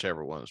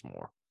 whichever one is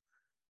more.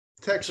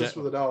 Texas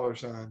with a dollar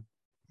sign.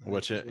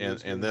 Which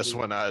in this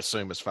one I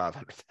assume is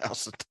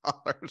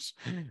 $500,000.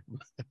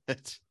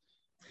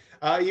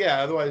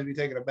 Yeah, otherwise it'd be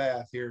taking a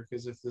bath here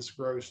because if this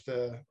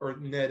grossed or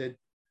netted,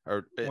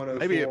 or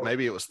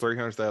maybe it was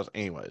 300,000.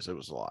 Anyways, it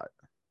was a lot.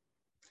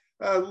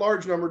 A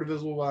large number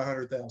divisible by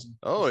 100,000.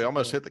 Oh, he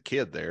almost hit the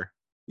kid there.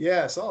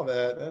 Yeah, I saw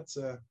that. That's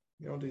you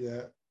don't do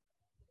that.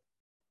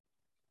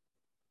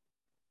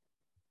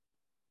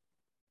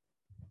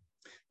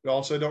 But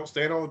also don't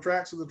stand on the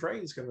tracks of the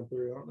trains coming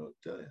through. I don't know what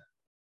to tell you.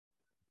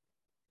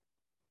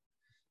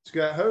 It's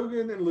got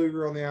Hogan and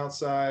Luger on the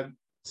outside,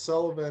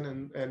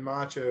 Sullivan and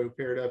Macho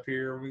paired up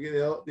here. We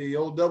get the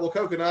old double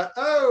coconut.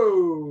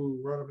 Oh,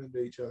 run them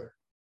into each other.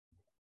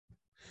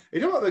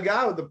 You know what? The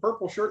guy with the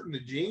purple shirt and the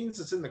jeans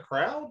that's in the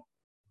crowd?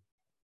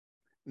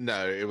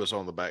 No, it was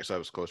on the backside. It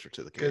was closer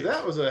to the cage. Because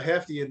that was a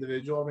hefty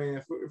individual. I mean,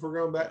 if we're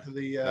going back to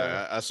the...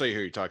 No, I see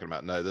who you're talking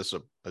about. No, this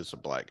is a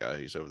black guy.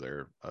 He's over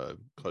there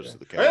close to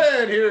the cage.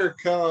 And here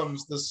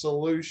comes the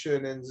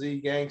Solution and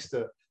Z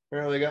Gangsta.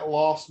 Apparently they got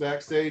lost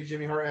backstage.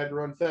 Jimmy Hart had to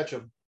run fetch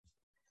them.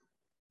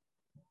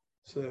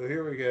 So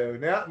here we go.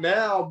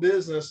 Now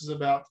business is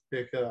about to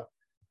pick up.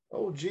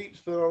 Old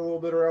Jeep's put on a little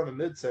bit around the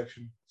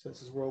midsection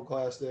since his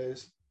world-class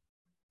days.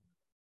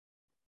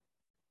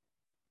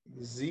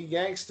 Z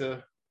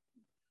Gangsta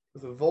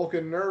with a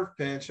Vulcan nerve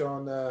pinch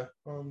on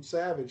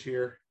Savage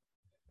here,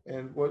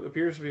 and what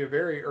appears to be a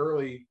very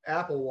early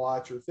Apple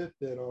Watch or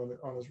Fitbit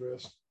on his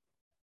wrist.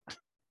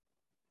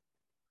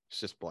 It's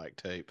just black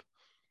tape.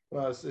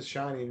 Well, it's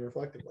shiny and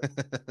reflective.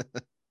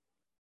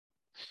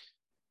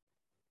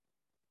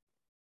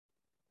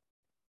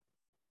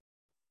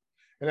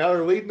 And now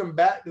they're leading them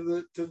back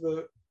to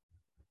the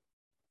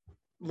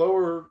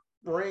lower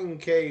ring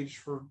cage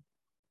for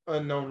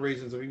unknown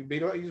reasons. If you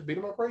just beat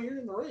them up right here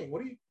in the ring.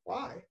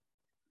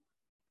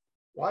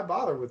 Why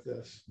bother with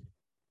this?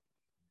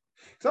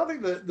 I don't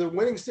think the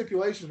winning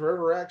stipulations were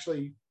ever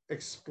actually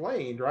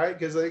explained, right?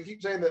 Because they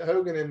keep saying that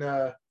Hogan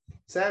and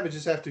Savage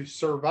just have to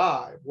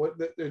survive. What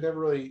they never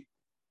really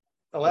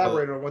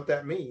elaborated on what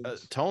that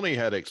means. Tony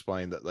had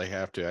explained that they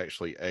have to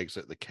actually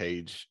exit the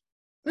cage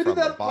they from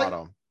did that the bottom.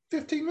 Like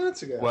 15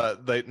 minutes ago. Well,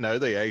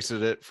 they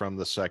exit it from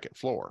the second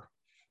floor.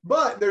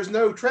 But there's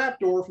no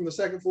trapdoor from the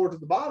second floor to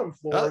the bottom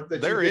floor.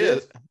 There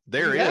is.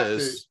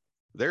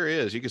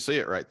 You can see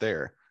it right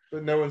there.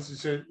 But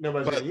nobody's going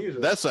to use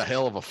it. That's a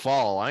hell of a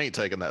fall. I ain't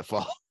taking that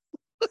fall.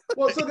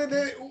 Well, so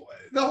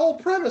the whole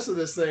premise of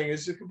this thing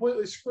is just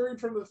completely screwed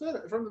from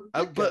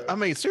the but I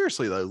mean,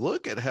 seriously though,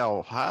 look at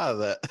how high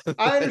that.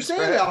 I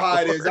understand how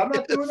high it is. I'm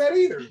not doing that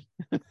either.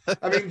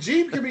 I mean,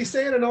 Jeep could be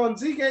standing on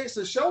Z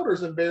Gangsta's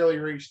shoulders and barely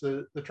reach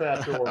the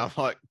trap door. I'm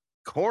like,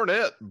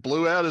 Cornette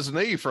blew out his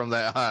knee from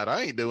that height.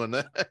 I ain't doing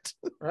that.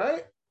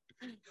 Right.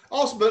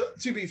 Also, but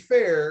to be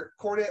fair,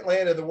 Cornette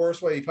landed the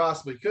worst way he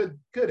possibly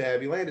could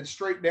have. He landed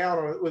straight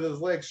down with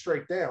his legs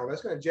straight down.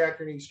 That's going to jack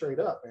your knee straight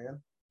up, man.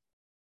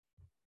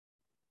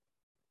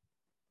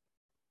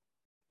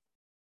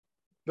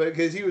 But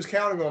because he was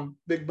counting on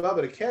Big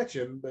Bubba to catch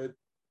him, but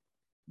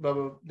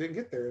Bubba didn't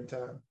get there in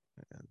time.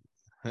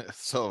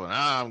 So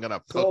I'm going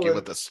to poke you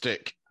with the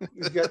stick.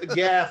 He's got the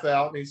gaff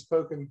out and he's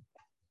poking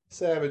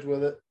Savage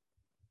with it.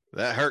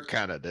 That hurt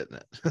kind of, didn't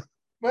it?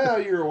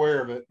 Well, you're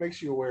aware of it.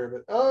 Makes you aware of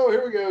it. Oh,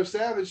 here we go.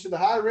 Savage to the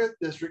high rent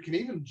district. Can he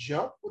even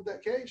jump with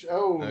that cage?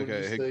 Oh,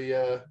 okay. Just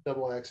the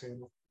double axe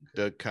handle.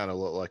 Doug kind of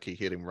looked like he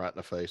hit him right in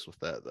the face with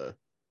that, though.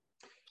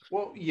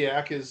 Well,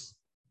 yeah, because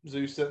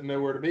Zeus doesn't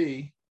know where to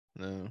be.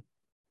 No.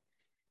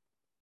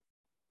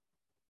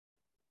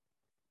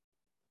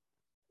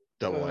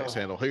 Double axe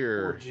handle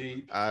here.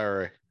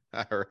 I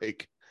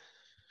rake.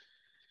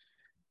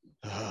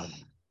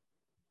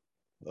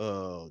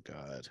 Oh,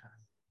 God.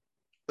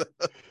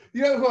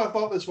 You know who I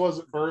thought this was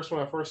at first when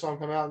I first saw him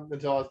come out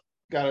until I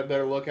got a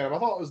better look at him? I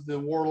thought it was the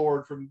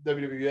Warlord from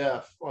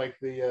WWF, like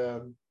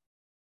the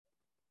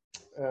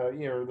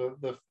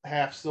the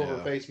half silver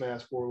face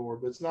mask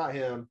Warlord, but it's not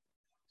him.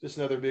 Just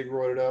another big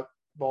roided up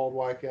bald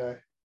white guy.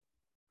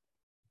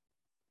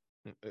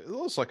 It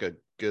looks like a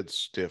good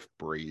stiff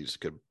breeze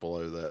could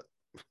blow that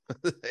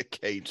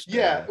cage down.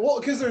 Yeah, well,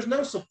 because there's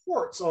no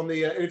supports on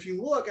the. If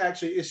you look,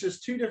 actually, it's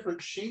just two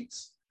different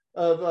sheets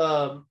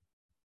of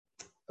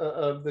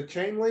the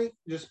chain link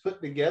just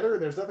put together.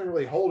 There's nothing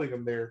really holding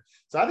them there,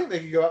 so I think they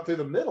could go out through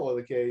the middle of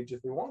the cage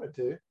if they wanted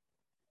to.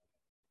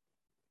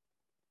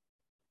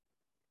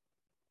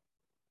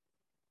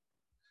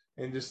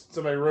 And just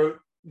somebody wrote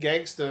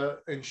 "Gangsta"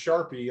 in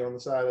Sharpie on the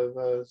side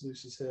of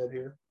Zeus's head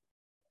here,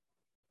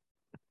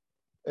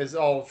 as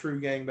all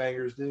true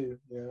gangbangers do.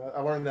 You know,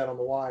 I learned that on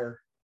The Wire.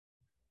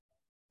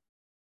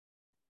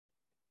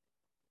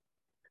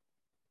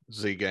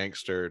 Z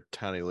Gangster,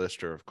 Tiny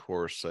Lister, of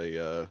course,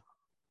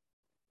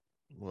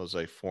 was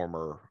a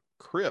former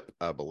Crip,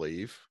 I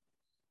believe.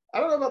 I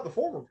don't know about the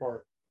former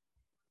part.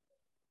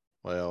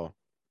 Well,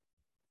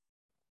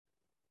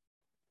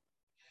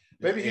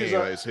 maybe he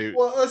was.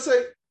 Well, let's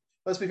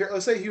be fair.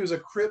 Let's say he was a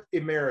Crip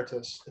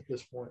emeritus at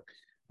this point.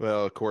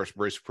 Well, of course,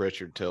 Bruce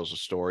Pritchard tells a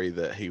story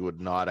that he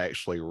would not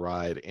actually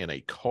ride in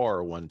a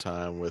car one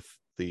time with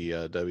the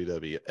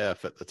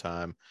WWF at the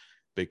time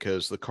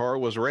because the car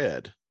was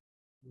red.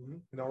 Mm-hmm.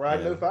 You don't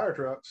ride no fire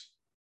trucks.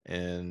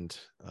 And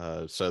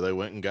so they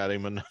went and got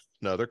him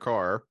another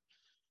car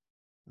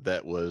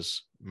that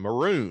was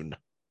maroon,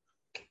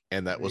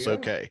 and that was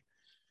okay.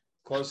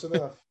 Close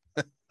enough.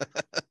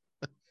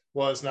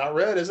 Well, it's not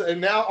red, is it?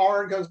 And now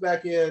Arn comes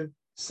back in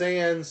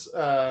sans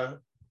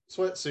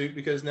sweatsuit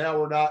because now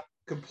we're not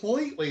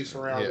completely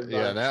surrounded.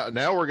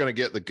 Now we're going to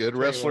get the good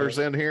wrestlers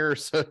in here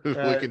so we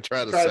can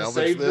try to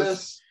salvage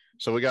this.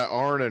 So we got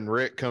Arn and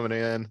Rick coming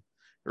in.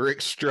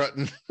 Rick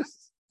strutting.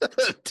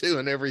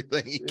 Doing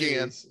everything he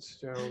can.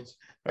 Jones.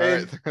 All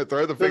right,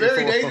 throw the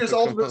very dangerous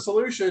ultimate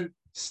solution,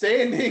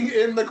 standing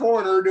in the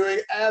corner doing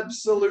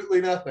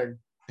absolutely nothing.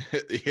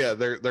 Yeah,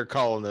 they're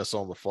calling this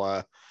on the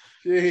fly.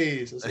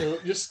 Jesus,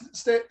 just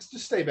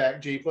stay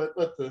back, Jeep. Let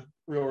the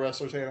real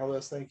wrestlers handle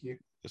this. Thank you.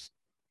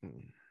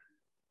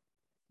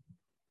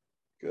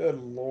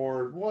 Good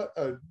Lord, what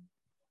a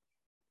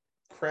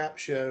crap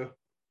show.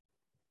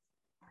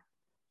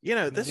 You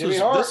know, this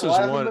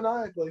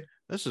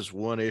is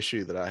one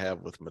issue that I have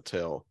with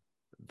Mattel.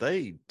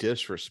 They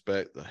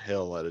disrespect the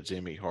hell out of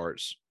Jimmy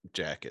Hart's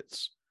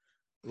jackets.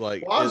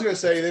 Like, well, I was going to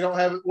say they don't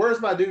have.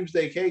 Where's my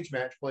Doomsday cage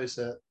match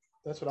playset?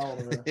 That's what I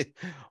want to know.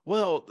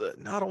 Well,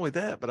 not only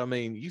that, but I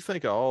mean, you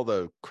think of all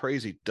the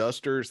crazy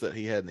dusters that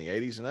he had in the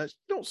 80s, and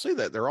you don't see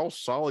that. They're all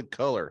solid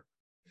color.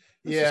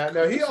 He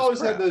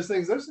always had those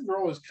things. Those things were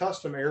always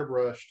custom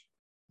airbrushed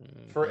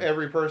for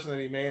every person that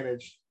he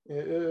managed.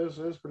 It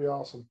was pretty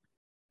awesome.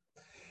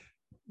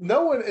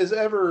 No one has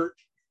ever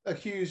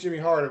accused Jimmy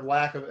Hart of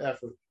lack of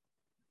effort.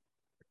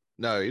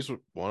 No, he's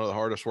one of the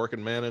hardest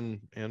working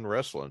men in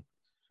wrestling.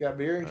 Got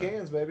beer in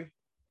cans, baby.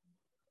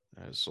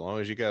 As long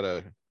as you got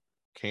a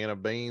can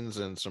of beans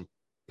and some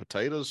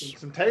potatoes. And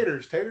some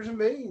taters and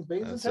beans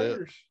and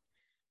taters.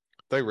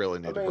 They really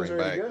need to bring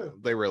back.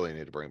 They really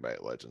need to bring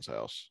back Legends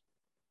House.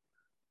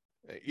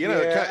 You know,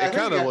 it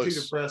kind of looks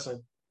too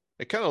depressing.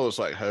 It kind of looks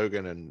like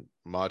Hogan and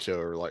Macho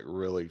are like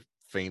really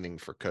fiending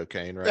for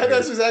cocaine right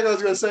That's exactly what I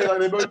was going to say. Like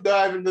they both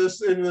dive into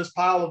this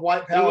pile of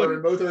white powder,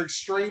 and both are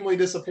extremely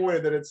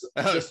disappointed that it's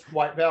just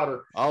white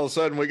powder. All of a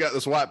sudden, we got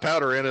this white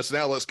powder in us.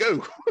 Now let's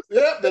go.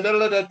 Yep. Here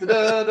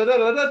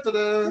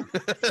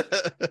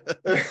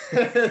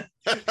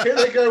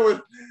they go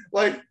with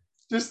like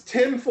just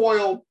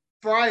tinfoil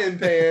frying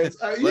pans.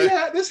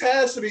 This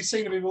has to be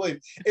seen to be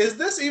believed. Is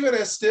this even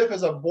as stiff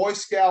as a Boy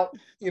Scout,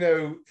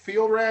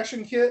 field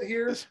ration kit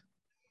here?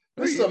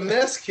 This is a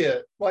mess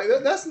kit. Like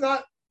that's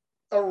not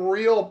a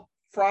real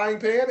frying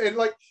pan, and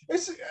like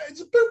it's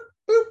boop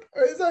boop.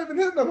 It's not even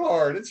hitting them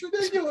hard. It's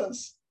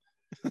ridiculous.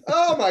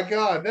 Oh my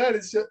god, that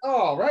is just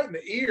right in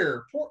the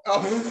ear.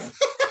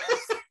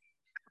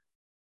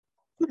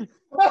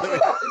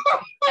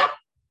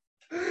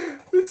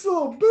 It's a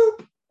little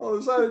boop on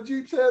the side of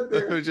Jeep's head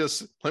there.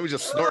 Let me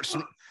just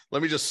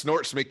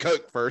snort some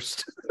Coke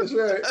first. That's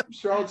right.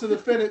 Strong to the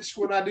finish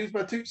when I do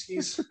my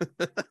tootskies.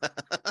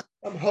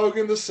 I'm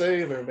Hogan the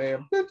Sailor,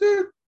 man.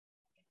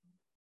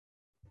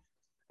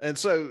 And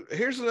so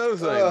here's another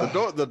thing: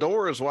 the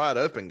door is wide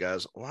open,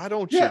 guys. Why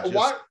don't you just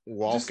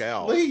walk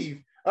out?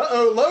 Leave.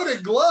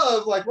 Loaded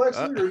glove like Lex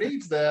Luger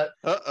needs that.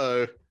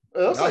 It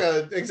looks like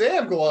an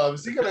exam glove.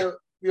 Is he gonna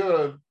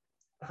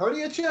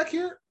hernia check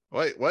here?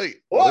 Wait.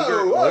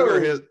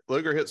 Whoa.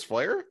 Luger hits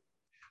Flair,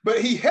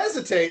 but he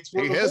hesitates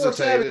before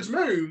Savage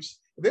moves.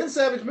 Then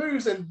Savage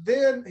moves, and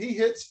then he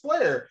hits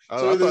Flair.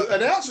 So the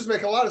announcers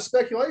make a lot of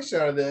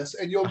speculation out of this.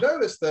 And you'll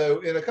notice, though,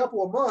 in a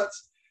couple of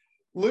months,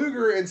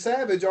 Luger and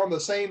Savage on the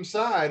same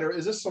side. Or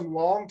is this some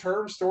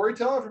long-term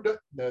storytelling?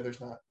 No,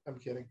 there's not. I'm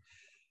kidding.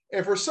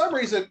 And for some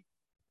reason,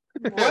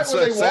 right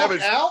when they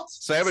walk out,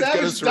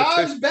 Savage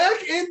dives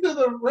back into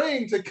the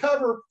ring to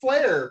cover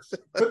Flair.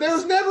 But there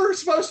was never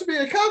supposed to be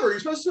a cover. You're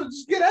supposed to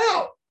just get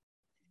out.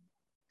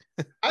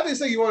 I didn't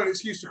say you wanted an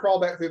excuse to crawl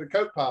back through the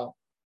coke pile.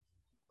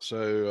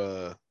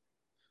 So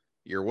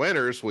your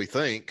winners, we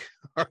think,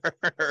 are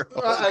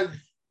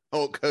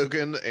Hulk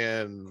Hogan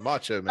and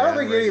Macho Man. I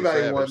don't think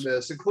anybody won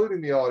this,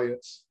 including the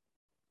audience.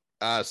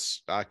 I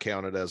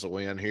count it as a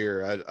win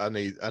here. I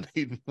need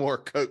more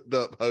coked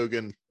up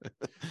Hogan.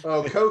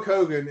 Coke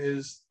Hogan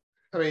is,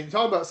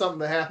 talk about something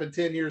that happened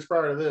 10 years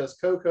prior to this.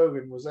 Coke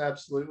Hogan was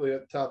absolutely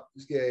at the top of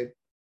his game.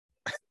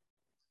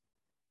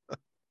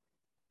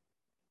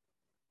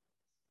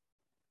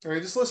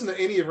 Just listen to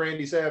any of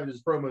Randy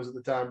Savage's promos at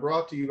the time,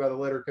 brought to you by the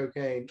letter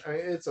cocaine.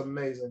 It's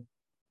amazing.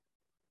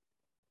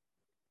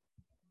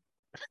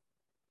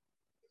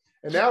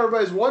 And now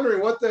everybody's wondering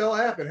what the hell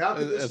happened. How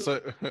could this?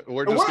 What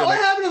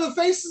happened to the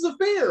Faces of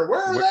Fear?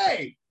 Where are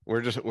they?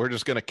 We're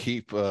just gonna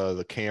keep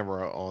the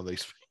camera on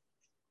these.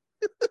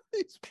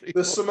 These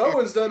the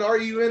Samoans done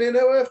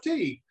RUNNOFT.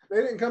 They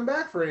didn't come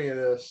back for any of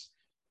this.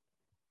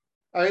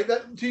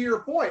 That to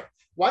your point.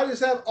 Why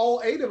just have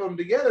all 8 of them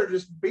together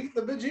just beat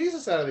the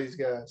bejesus out of these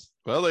guys?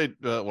 Well, they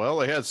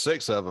had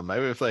 6 of them.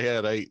 Maybe if they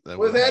had 8,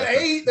 if they had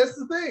 8, that's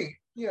the thing.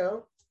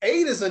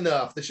 8 is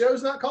enough. The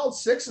show's not called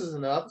 6 is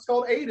enough. It's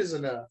called 8 is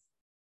enough.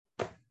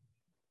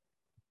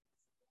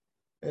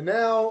 And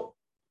now,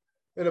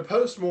 in a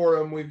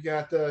post-mortem, we've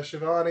got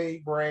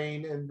Shivani,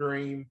 Brain, and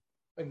Dream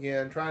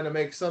again trying to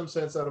make some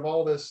sense out of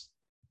all this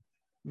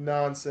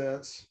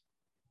nonsense,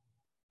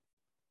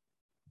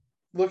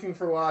 looking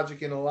for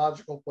logic in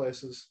illogical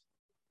places.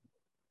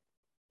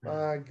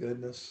 My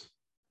goodness.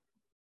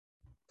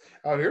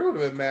 Here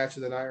would have been match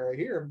of the night right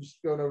here. I'm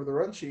just going over the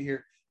run sheet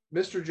here.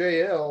 Mr.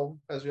 JL,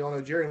 as we all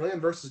know, Jerry Lynn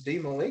versus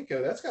Dean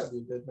Malenko. That's got to be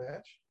a good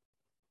match.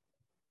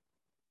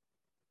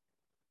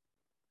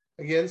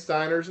 Again,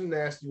 Steiners and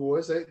Nasty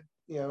Boys. They,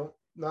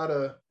 not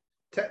a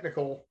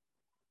technical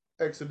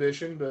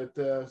exhibition, but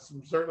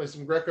certainly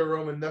some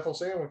Greco-Roman knuckle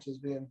sandwiches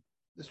being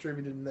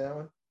distributed in that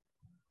one.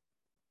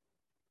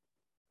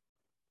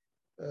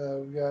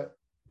 We've got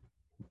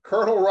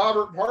Colonel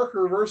Robert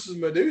Parker versus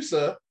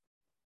Medusa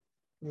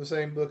in the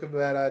same book of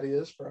bad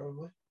ideas,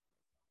 probably.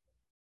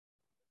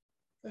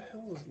 What the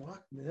hell is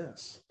Loch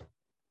Ness?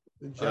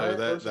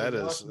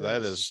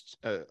 That is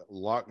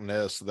Loch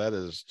Ness. That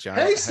is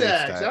giant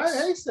haystacks. Giant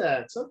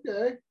haystacks.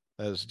 Okay.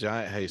 That is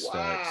giant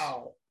haystacks.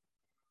 Wow.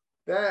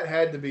 That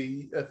had to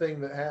be a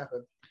thing that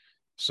happened.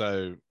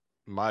 So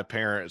my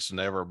parents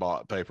never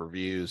bought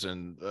pay-per-views,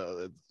 and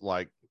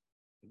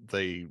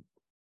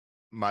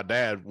my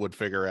dad would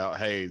figure out,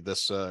 hey,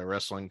 this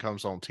wrestling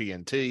comes on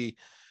TNT,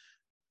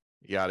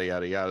 yada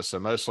yada yada. So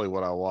mostly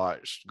what I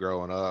watched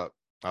growing up,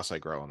 I say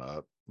growing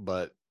up,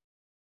 but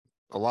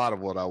a lot of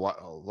what I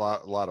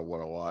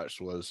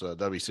watched was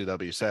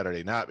WCW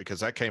Saturday Night, because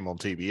that came on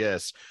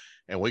TBS,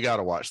 and we got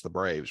to watch the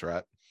Braves,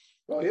 right?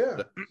 Oh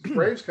yeah,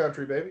 Braves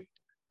country, baby.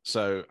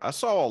 So I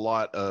saw a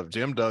lot of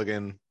Jim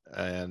Duggan,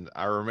 and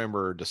I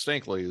remember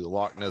distinctly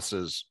Loch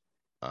Ness's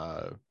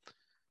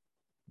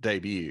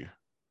debut,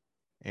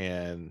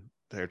 and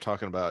they're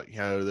talking about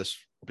this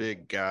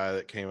big guy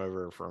that came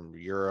over from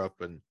Europe,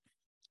 and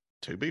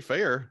to be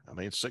fair,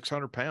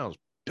 600 pounds,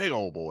 big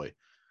old boy.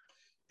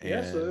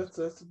 Yeah, so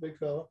that's a big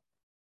fella.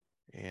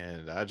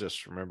 And I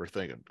just remember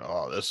thinking,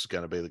 oh, this is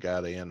going to be the guy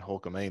to end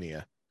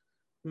Hulkamania.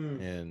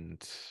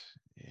 And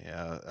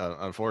yeah,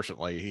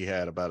 unfortunately, he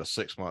had about a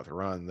 6-month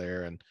run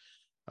there, and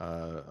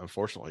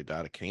unfortunately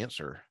died of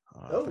cancer.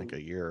 I think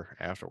a year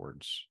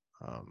afterwards.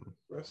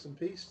 Rest in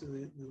peace to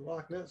the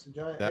Loch Ness and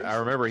giant. I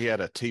remember he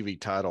had a TV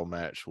title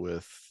match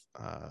with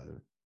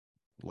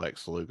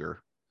Lex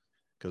Luger,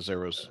 because there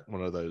was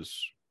one of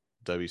those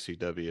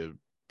WCW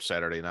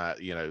Saturday night,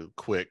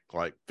 quick,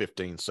 like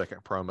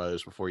 15-second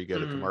promos before you go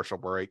to commercial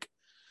break.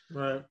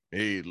 Right.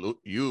 Hey,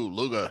 you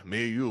Luger,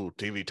 me, you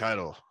TV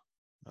title.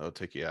 I'll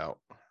take you out.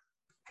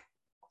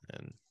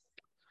 And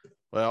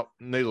well,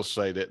 needless to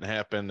say, it didn't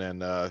happen.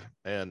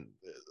 And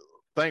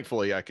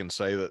thankfully, I can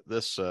say that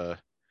this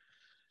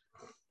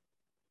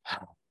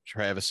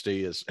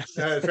travesty is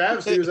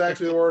travesty was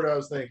actually the word I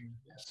was thinking.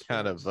 Yes,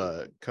 kind of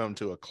come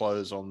to a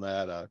close on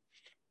that.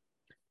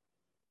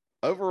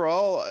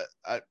 Overall,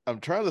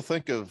 I'm trying to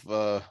think of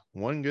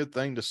one good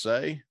thing to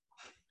say.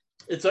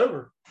 It's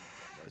over.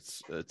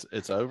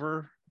 It's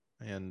over,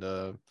 and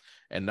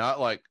not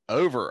like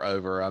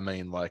over. I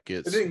mean, like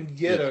it didn't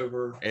get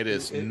over. It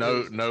is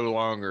no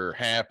longer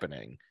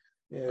happening.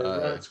 Yeah, it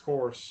ran its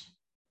course.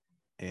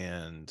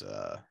 And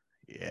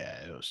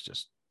yeah, it was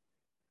just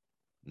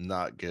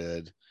not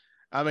good.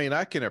 I mean,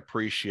 I can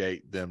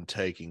appreciate them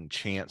taking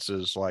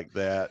chances like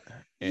that.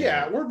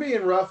 Yeah, we're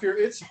being rough here.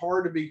 It's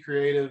hard to be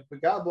creative,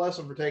 but God bless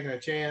them for taking a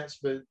chance,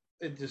 but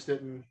it just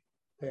didn't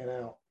pan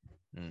out.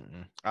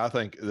 I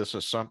think this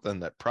is something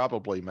that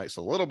probably makes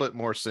a little bit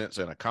more sense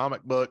in a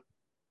comic book,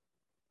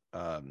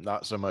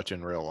 not so much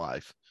in real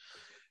life.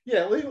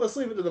 Yeah, let's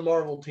leave it to the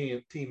Marvel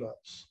team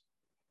ups.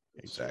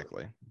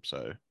 Exactly.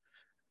 So,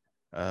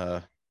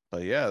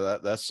 but yeah,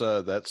 that's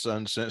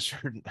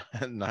Uncensored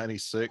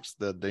 96,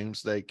 the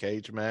Doomsday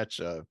cage match.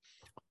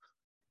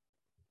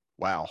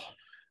 Wow,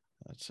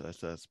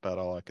 that's about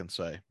all I can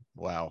say.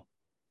 Wow.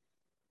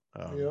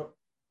 Yep.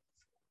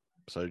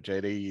 So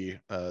JD,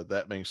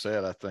 that being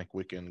said, I think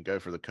we can go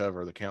for the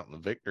cover of the Count and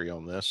the Victory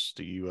on this.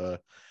 Do you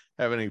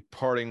have any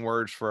parting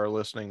words for our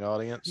listening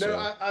audience?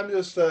 No, I'm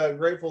just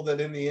grateful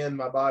that in the end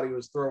my body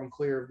was thrown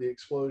clear of the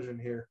explosion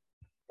here.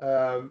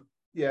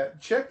 Yeah,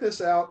 check this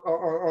out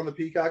on the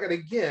Peacock. And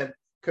again,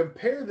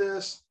 compare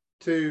this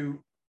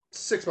to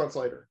 6 months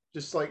later.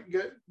 Just like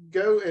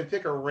go and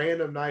pick a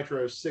random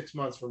Nitro 6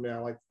 months from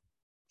now, like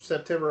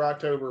September,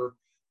 October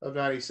of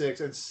 96,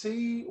 and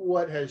see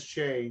what has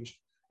changed,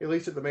 at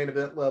least at the main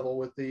event level,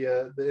 with the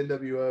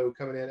NWO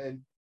coming in and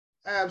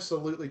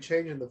absolutely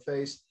changing the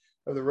face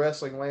of the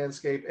wrestling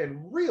landscape, and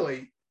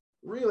really,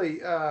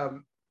 really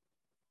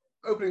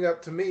opening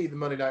up to me the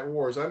Monday Night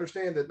Wars. I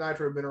understand that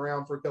Nitro had been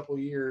around for a couple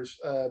of years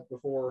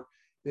before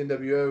the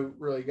NWO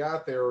really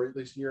got there, or at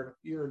least year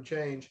and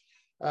change.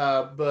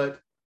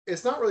 But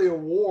it's not really a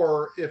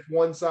war if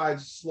one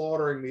side's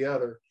slaughtering the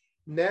other.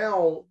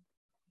 Now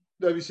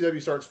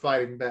WCW starts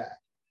fighting back.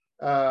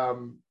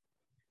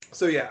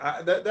 So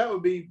yeah, that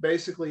would be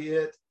basically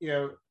it.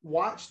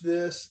 Watch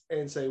this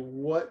and say,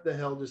 what the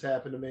hell just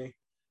happened to me?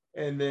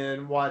 And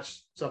then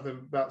watch something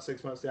about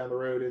 6 months down the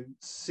road and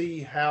see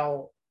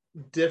how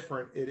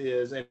different it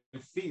is and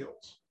it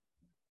feels.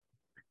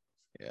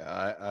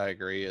 Yeah, I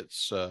agree.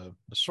 It's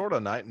sort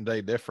of night and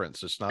day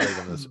difference. It's not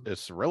even this.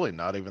 It's really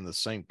not even the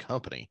same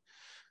company.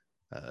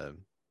 Yeah.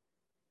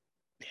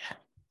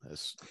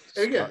 It's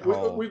and again,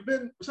 we've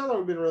been. It's not like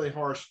we've been really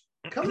harsh.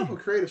 Coming up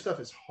with creative stuff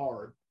is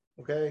hard.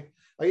 Okay,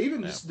 like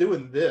even just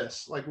doing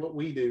this, like what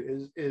we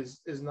do,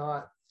 is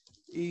not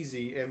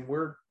easy, and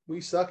we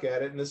suck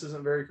at it, and this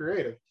isn't very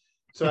creative.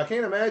 So I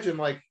can't imagine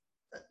like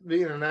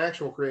being an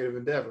actual creative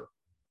endeavor.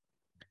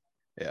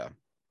 Yeah.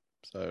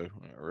 So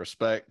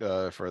respect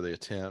for the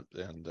attempt,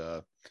 and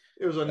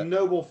it was a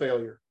noble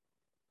failure.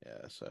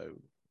 Yeah. So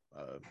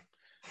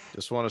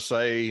just want to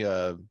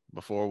say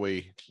before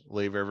we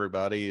leave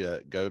everybody,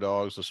 go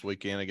Dogs this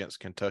weekend against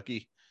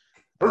Kentucky.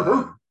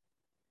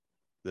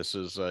 This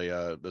is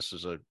a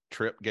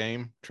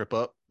trip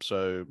up.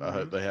 So I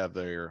hope they have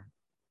their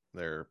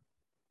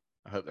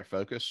I hope they're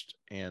focused,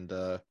 and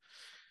I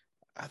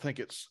think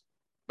it's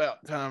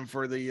about time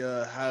for the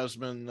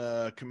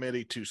Heisman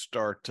committee to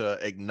start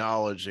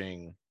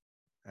acknowledging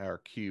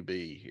our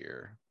QB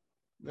here.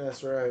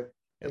 That's right.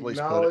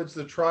 Acknowledge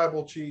the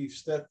tribal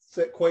chiefs. That's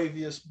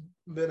Quavius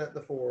Bennett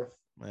the fourth.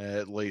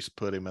 At least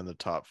put him in the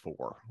top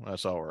 4.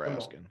 That's all we're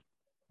asking.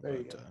 There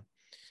you go.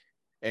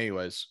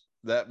 Anyways,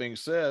 that being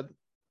said,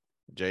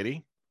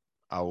 JD,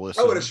 I'll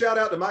listen. Oh, and a shout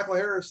out to Michael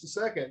Harris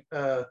II,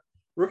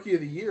 Rookie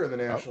of the Year in the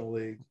National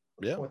League.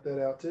 Yeah, point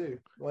that out too.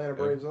 Atlanta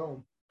Braves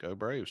on. Go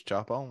Braves!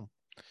 Chop on.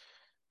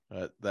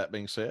 That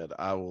being said,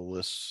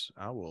 let's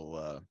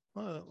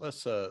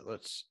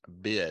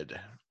bid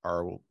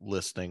our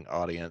listening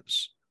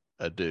audience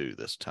adieu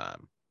this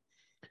time.